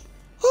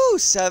 Woo!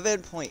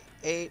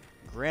 7.8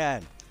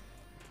 grand.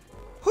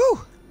 Woo!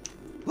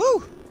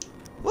 Woo!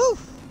 Woo!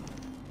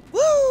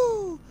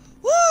 Woo!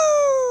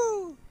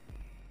 Woo!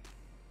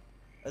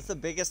 That's the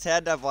biggest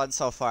hand I've won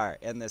so far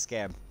in this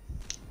game.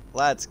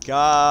 Let's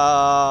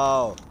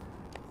go!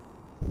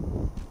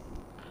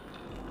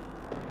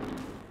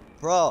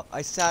 Bro,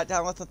 I sat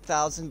down with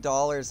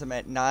 $1,000. I'm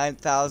at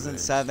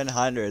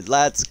 9,700.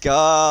 Let's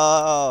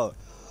go!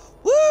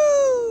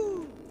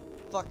 Woo!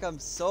 Fuck, I'm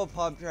so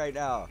pumped right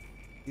now.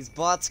 These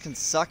bots can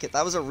suck it.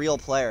 That was a real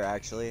player,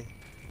 actually.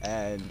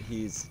 And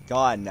he's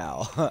gone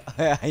now.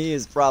 He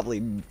is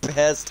probably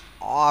pissed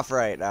off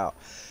right now.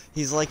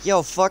 He's like,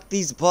 yo, fuck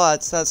these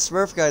bots. That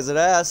Smurf guy's an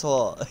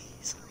asshole.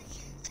 He's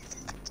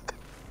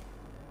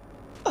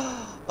like,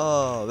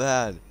 oh,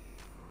 man.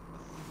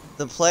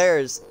 The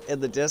players in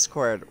the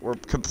Discord were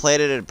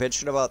complaining and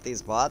bitching about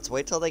these bots.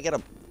 Wait till they get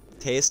a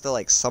taste of,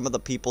 like, some of the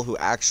people who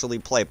actually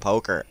play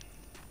poker.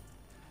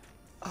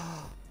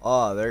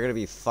 Oh, they're gonna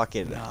be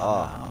fucking.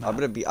 I'm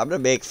gonna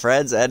make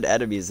friends and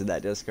enemies in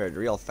that Discord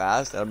real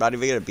fast, and I'm not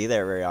even gonna be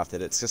there very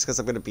often. It's just because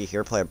I'm gonna be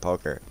here playing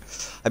poker.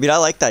 I mean, I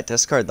like that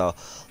Discord though.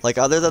 Like,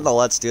 other than the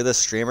Let's Do This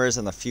streamers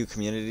and the few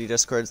community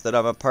Discords that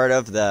I'm a part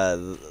of,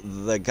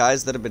 the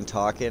guys that have been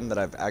talking that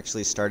I've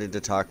actually started to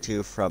talk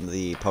to from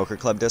the Poker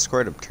Club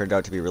Discord have turned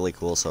out to be really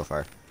cool so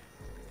far.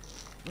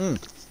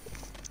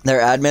 Their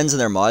admins and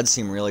their mods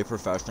seem really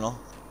professional.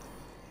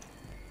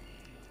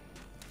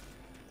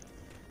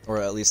 Or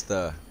at least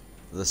the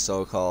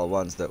so-called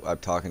ones that I'm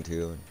talked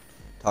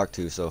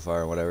to so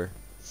far, or whatever.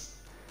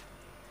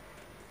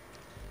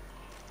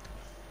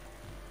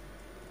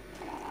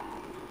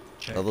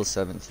 Check. Level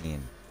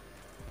 17.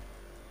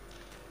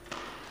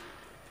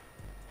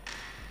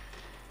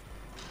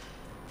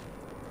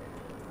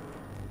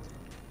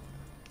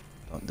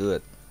 Don't do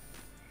it,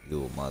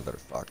 you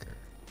motherfucker.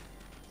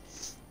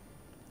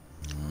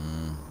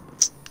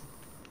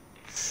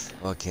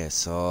 Okay,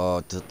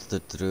 so kinda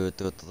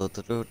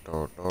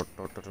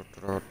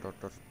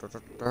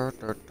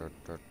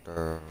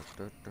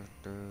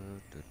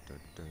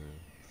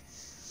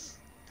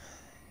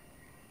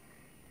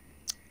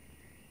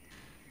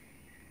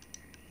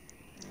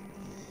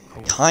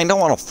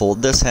wanna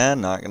fold this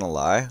hand, not gonna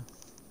lie.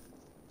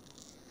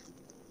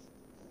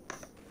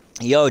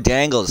 Yo,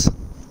 Dangles,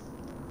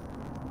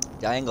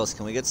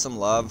 can we get some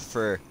love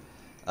for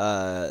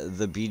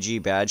the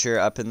BG Badger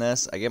up in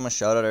this? I gave him a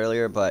shout out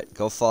earlier, but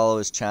go follow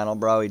his channel,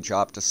 bro. He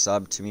dropped a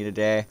sub to me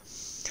today.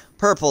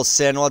 Purple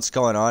Sin, what's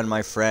going on,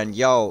 my friend?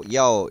 Yo.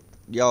 I've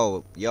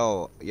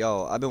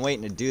been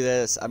waiting to do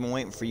this. I've been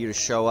waiting for you to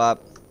show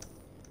up.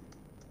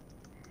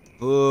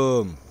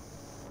 Boom.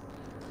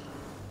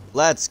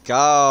 Let's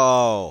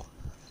go.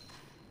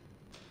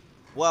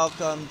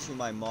 Welcome to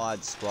my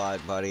mod squad,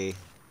 buddy.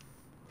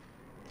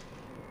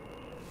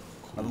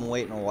 I've been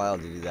waiting a while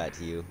to do that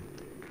to you.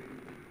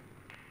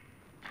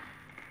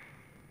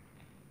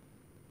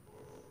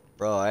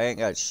 Bro, I ain't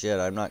got shit.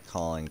 I'm not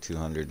calling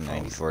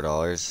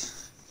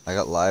 $294. I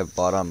got live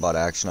bot-on-bot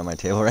action on my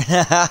table right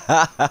now.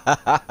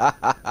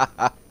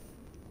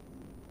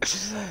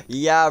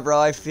 Yeah, bro,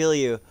 I feel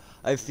you.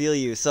 I feel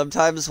you.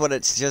 Sometimes when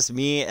it's just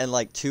me and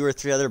like 2 or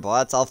 3 other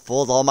bots, I'll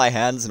fold all my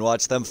hands and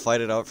watch them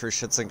fight it out for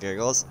shits and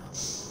giggles.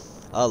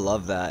 I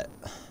love that.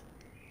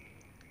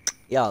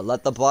 Yeah,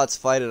 let the bots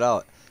fight it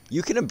out.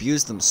 You can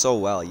abuse them so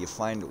well. You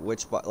find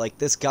which bot, like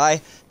this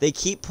guy, they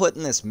keep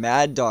putting this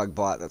Mad Dog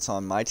bot that's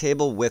on my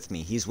table with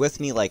me. He's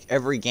with me like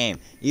every game.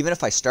 Even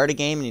if I start a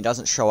game and he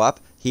doesn't show up,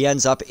 he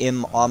ends up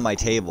on my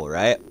table,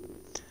 right?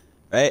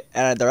 right?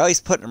 And they're always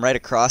putting him right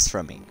across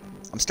from me.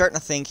 I'm starting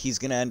to think he's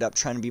gonna end up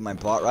trying to be my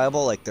bot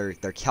rival. Like they're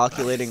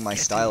calculating my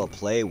style of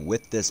play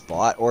with this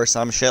bot or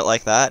some shit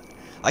like that.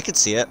 I could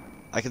see it.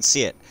 I could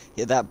see it.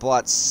 Yeah, that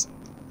bot's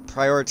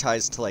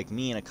prioritized to like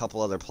me and a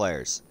couple other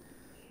players,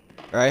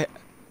 right?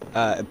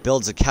 It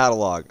builds a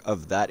catalog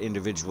of that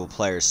individual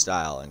player's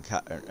style and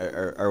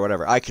or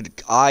whatever. I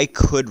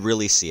could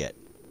really see it.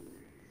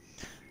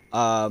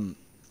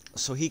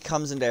 So he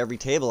comes into every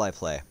table I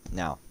play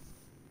now,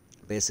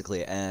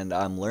 basically, and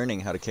I'm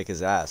learning how to kick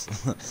his ass.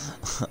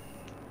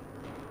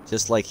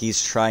 Just like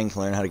he's trying to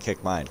learn how to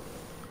kick mine.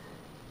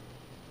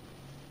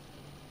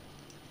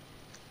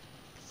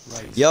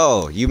 Right.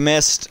 Yo, you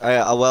missed.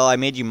 Well, I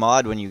made you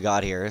mod when you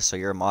got here, so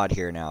you're a mod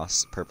here now,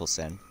 Purple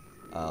Sin.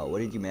 What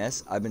did you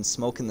miss? I've been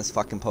smoking this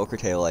fucking poker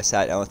table. I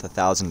sat down with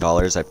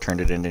 $1,000. I've turned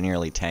it into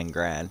nearly 10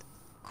 grand.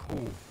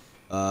 Cool.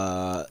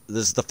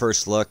 This is the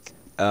first look,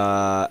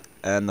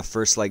 and the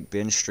first like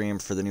binge stream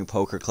for the new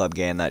Poker Club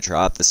game that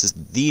dropped. This is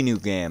the new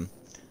game,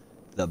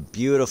 the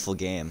beautiful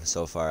game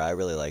so far. I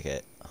really like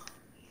it.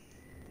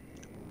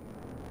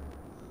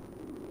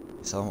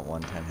 You saw him at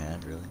 110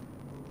 hand, really?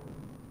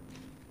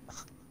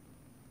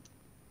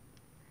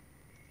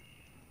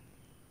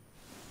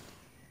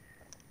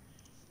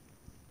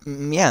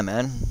 Yeah,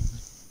 man.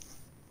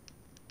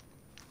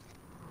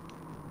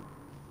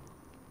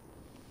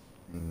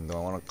 Do I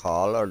want to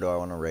call or do I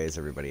want to raise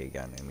everybody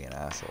again and be an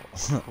asshole?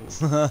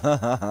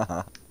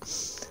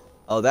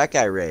 Oh, that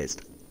guy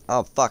raised.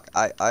 Oh, fuck.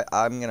 I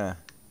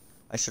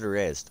should have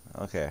raised.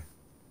 Okay.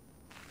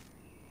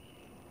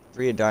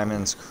 3 of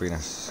diamonds, queen of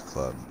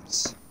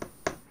clubs.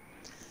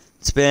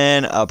 It's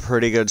been a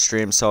pretty good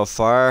stream so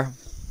far.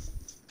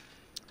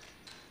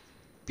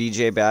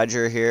 BJ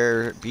Badger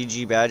here.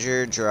 BG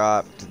Badger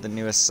dropped the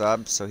newest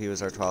sub, so he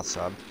was our 12th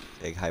sub.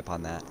 Big hype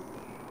on that.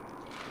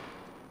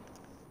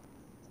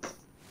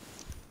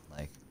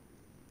 Like,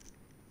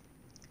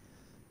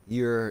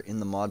 you're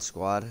in the mod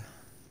squad.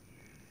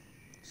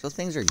 So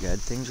things are good.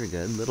 Things are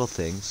good. Little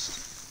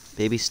things.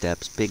 Baby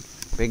steps. Big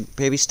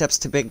baby steps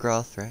to big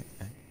growth, right?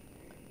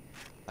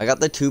 I got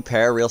the 2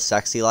 pair real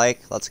sexy like.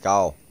 Let's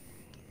go.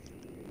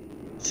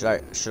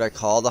 Should I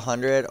call the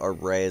 100 or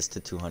raise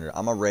to 200?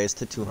 I'm gonna raise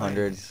to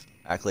 200. Right.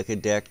 Act like a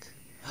dick.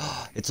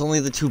 It's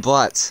only the 2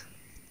 bots.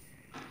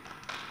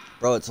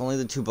 Bro, it's only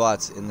the 2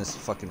 bots in this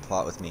fucking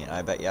pot with me. And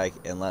I bet you,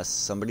 unless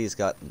somebody's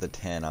got the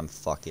 10, I'm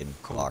fucking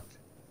locked.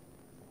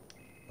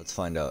 Let's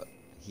find out.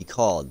 He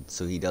called,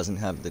 so he doesn't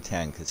have the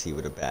 10 because he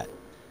would have bet.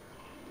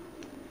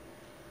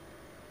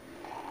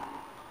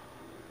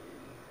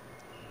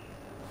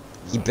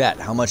 He bet.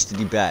 How much did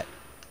he bet?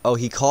 Oh,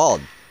 he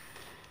called.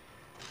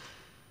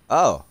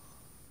 Oh.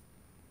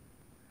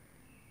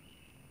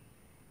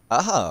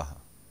 Oh.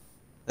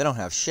 They don't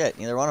have shit.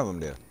 Neither one of them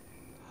do.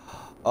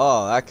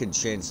 Oh, that could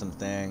change some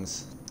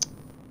things.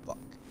 Fuck.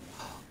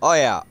 Oh,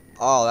 yeah.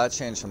 Oh, that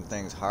changed some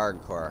things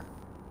hardcore.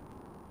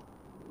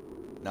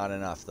 Not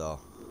enough, though.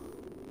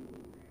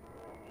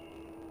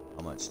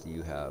 How much do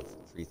you have?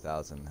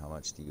 3,000. How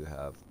much do you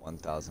have?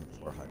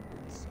 1,400.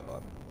 So I'm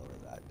going to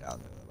lower that down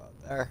to about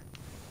there.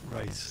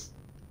 Right.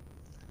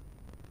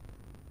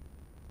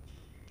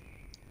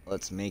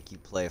 Let's make you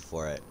play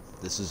for it.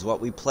 This is what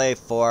we play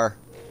for.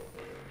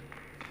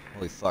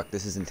 Holy fuck,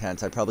 this is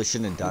intense. I probably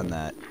shouldn't have done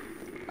that.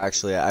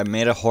 Actually, I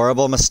made a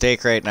horrible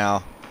mistake right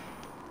now.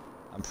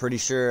 I'm pretty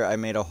sure I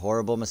made a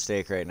horrible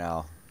mistake right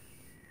now.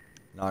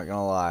 Not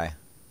gonna lie.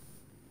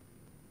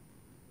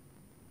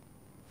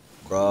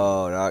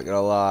 Bro, not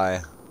gonna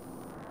lie.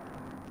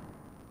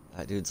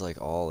 That dude's like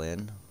all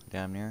in,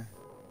 damn near.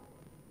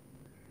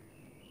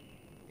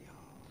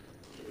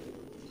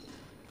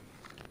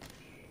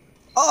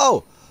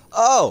 Oh!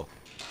 Oh!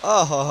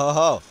 Oh, ho, ho,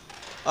 ho.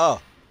 Oh.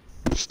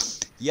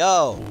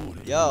 Yo.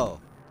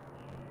 Yo.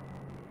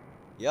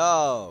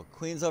 Yo.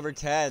 Queens over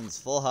 10s.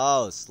 Full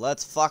house.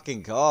 Let's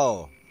fucking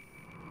go.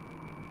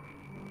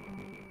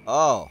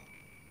 Oh.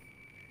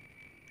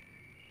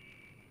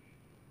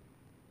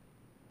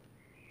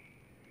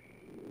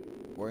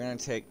 We're gonna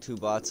take 2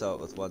 bots out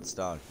with 1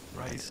 stone.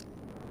 Right.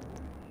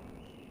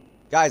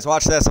 Guys,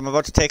 watch this. I'm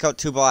about to take out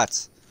 2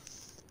 bots.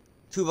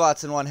 2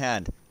 bots in 1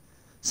 hand.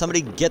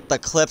 Somebody get the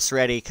clips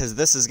ready, because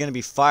this is going to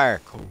be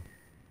fire. Cool.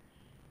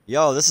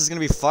 Yo, this is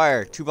going to be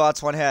fire. 2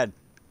 bots, 1 head.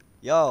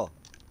 Yo,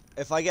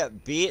 if I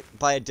get beat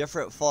by a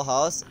different full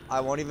house,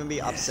 I won't even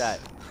be upset.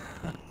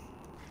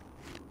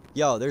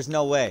 Yo, there's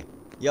no way.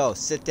 Yo,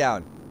 sit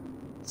down.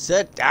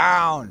 Sit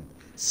down.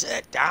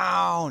 Sit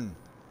down.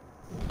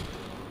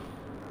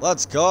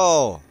 Let's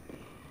go.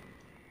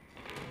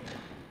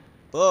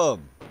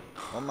 Boom.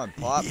 Want my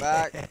pot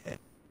back?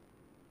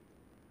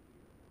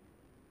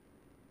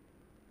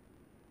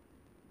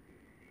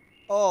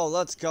 Oh,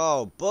 let's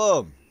go.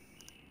 Boom.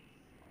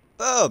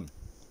 Boom.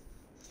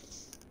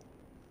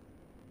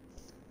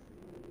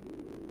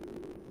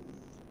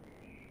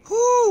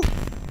 Whoo.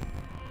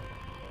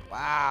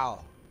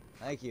 Wow.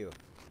 Thank you.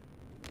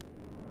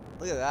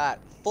 Look at that.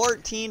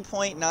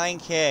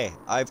 14.9K.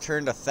 I've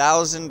turned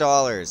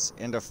 $1,000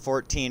 into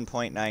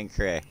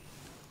 14.9K.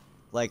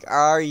 Like,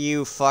 are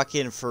you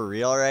fucking for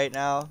real right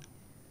now?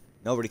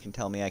 Nobody can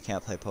tell me I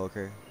can't play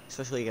poker.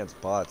 Especially against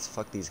bots.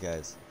 Fuck these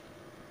guys.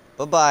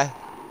 Bye-bye.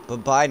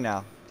 Bye-bye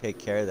now. Take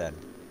care then.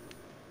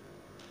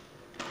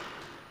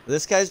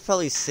 This guy's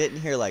probably sitting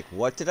here like,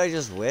 what did I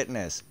just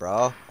witness,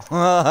 bro?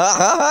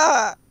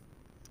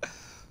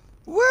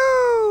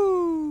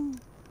 Woo!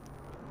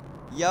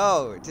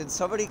 Yo, did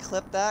somebody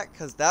clip that?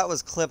 Because that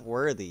was clip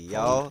worthy,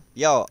 yo.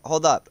 Yo,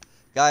 hold up.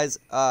 Guys,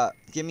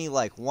 give me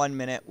like 1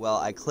 minute while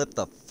I clip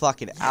the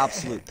fucking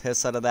absolute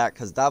piss out of that,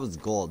 because that was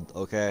gold,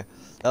 okay?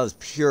 That was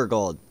pure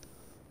gold.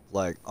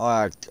 Like,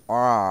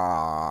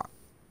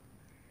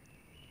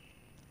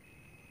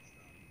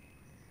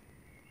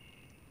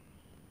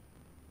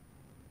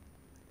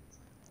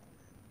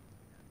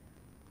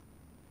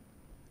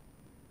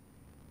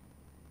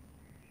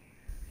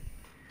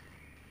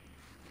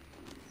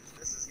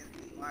 This is gonna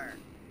be fire.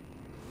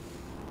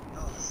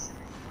 No, this is gonna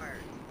be fire.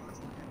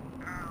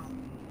 Ow.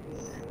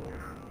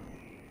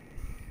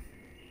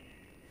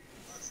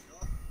 Let's go.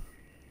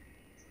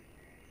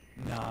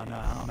 Nah,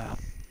 I'm out.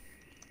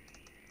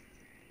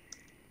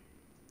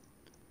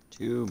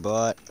 Two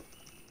bot.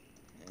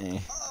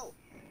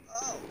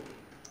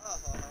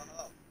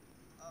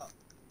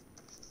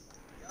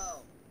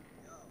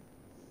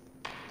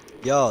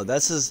 Yo,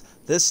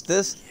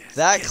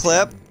 that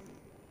clip.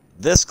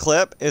 This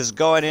clip is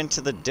going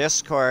into the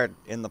Discord,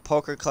 in the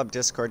Poker Club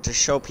Discord, to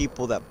show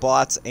people that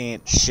bots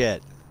ain't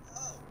shit.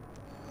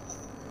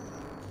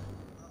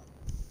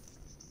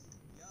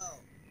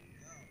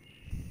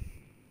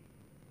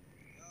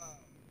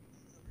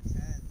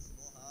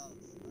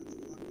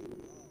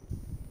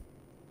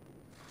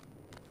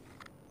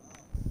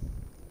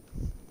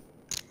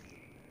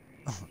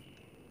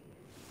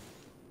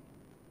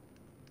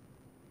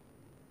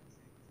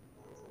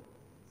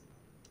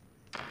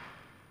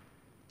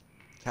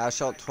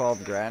 Cash out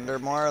 12 grand or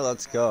more?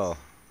 Let's go.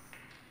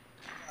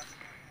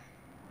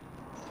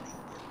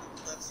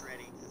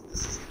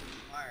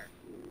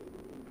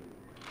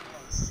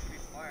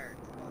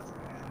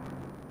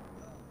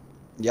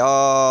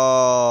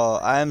 Yo,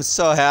 I'm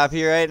so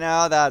happy right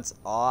now. That's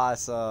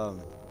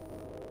awesome.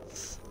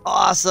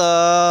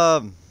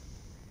 Awesome.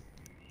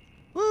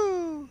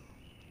 Woo.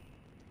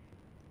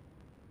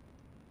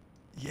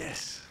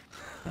 Yes.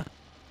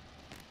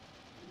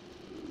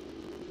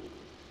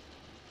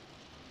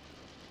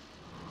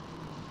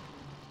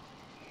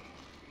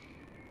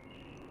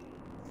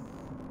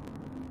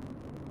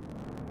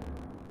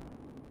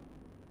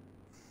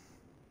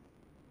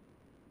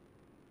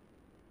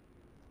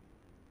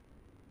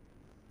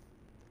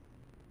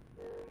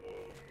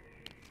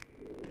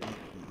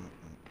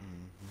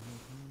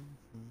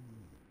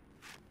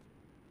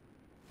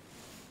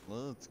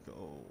 Let's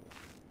go.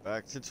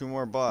 Back to 2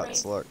 more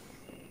bots. Look.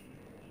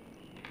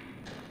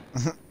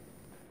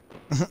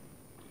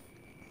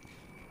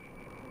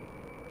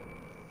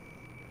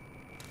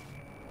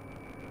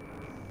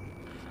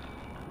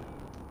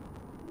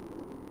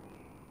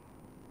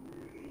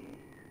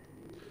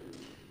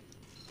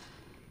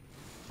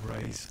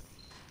 Raise.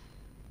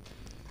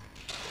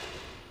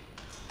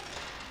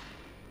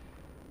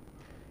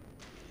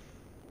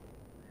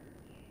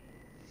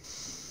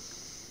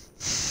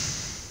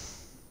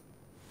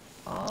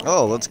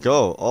 Oh, let's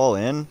go. All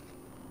in.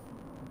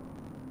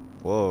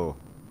 Whoa.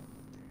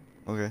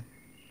 Okay.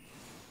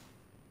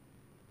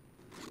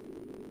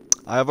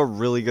 I have a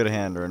really good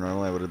hand, or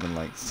normally I would have been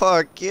like,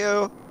 fuck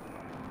you.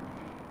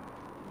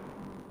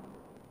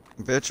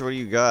 Bitch, what do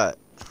you got?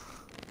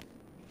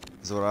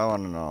 Is what I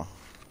want to know.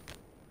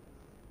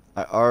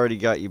 I already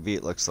got you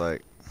beat, looks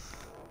like.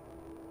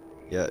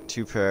 Yeah,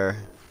 2 pair.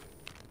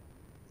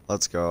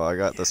 Let's go. I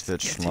got this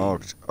bitch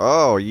smoked.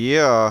 Oh,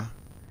 yeah.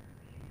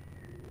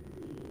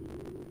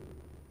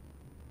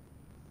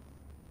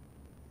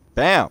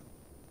 Bam!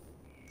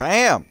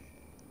 Bam!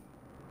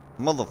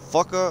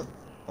 Motherfucker!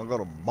 I got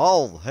a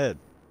bald head.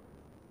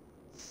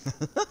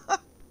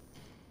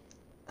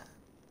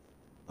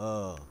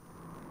 Oh.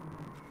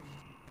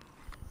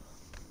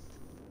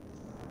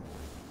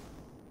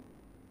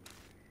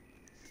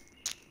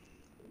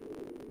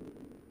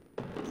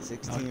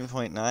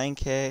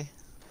 16.9K.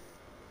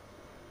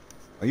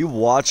 Are you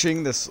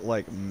watching this,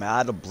 like,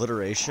 mad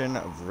obliteration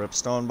of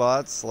Ripstone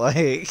bots?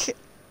 Like,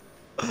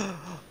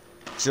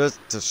 just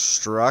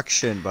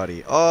destruction,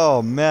 buddy.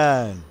 Oh,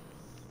 man.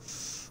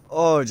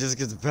 Oh, it just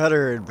gets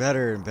better and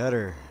better and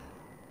better.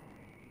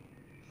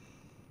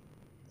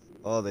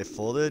 Oh, they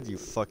folded? You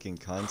fucking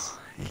cunts.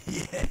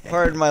 Yeah.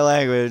 Pardon my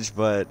language,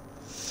 but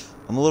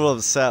I'm a little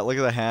upset. Look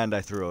at the hand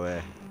I threw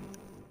away.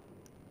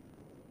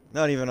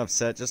 Not even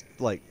upset, just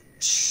like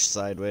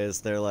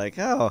sideways. They're like,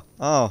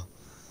 oh,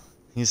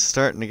 he's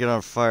starting to get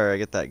on fire. I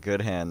get that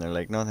good hand. They're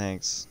like, no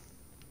thanks.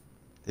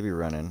 They be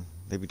running.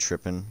 They be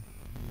tripping.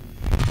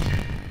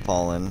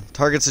 Falling.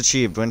 Targets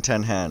achieved. Win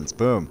 10 hands.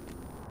 Boom.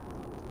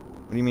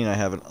 What do you mean I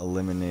haven't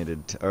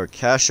eliminated? Or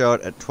cash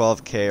out at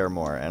 12K or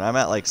more. And I'm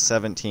at like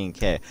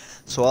 17K.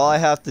 So all I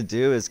have to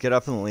do is get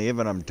up and leave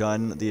and I'm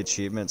done the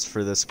achievements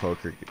for this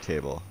poker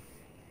table.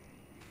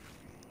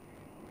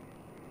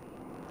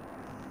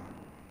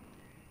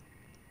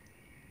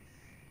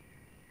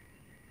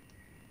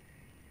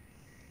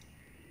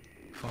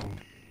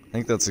 I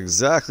think that's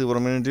exactly what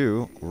I'm gonna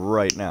do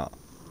right now.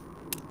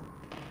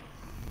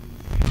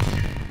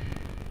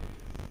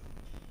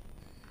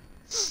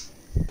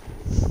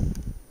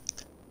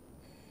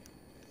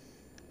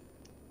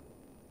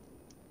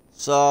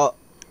 So,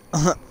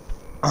 boom.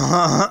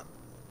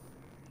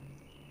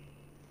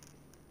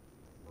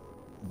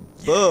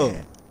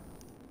 Yeah.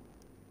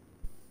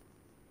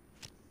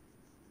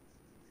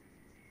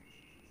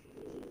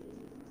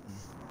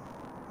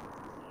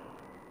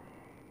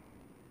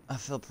 I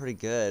feel pretty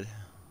good.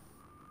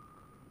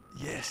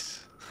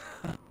 Yes.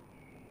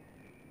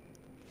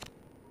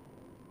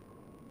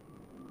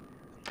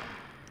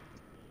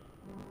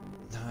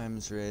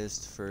 Times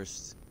raised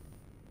first.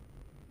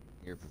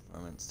 Your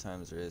performance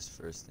times raised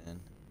first in.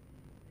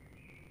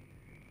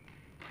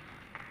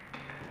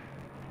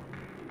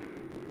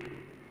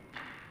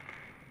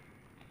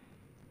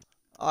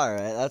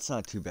 Alright, that's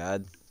not too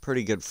bad.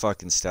 Pretty good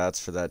fucking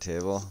stats for that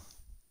table.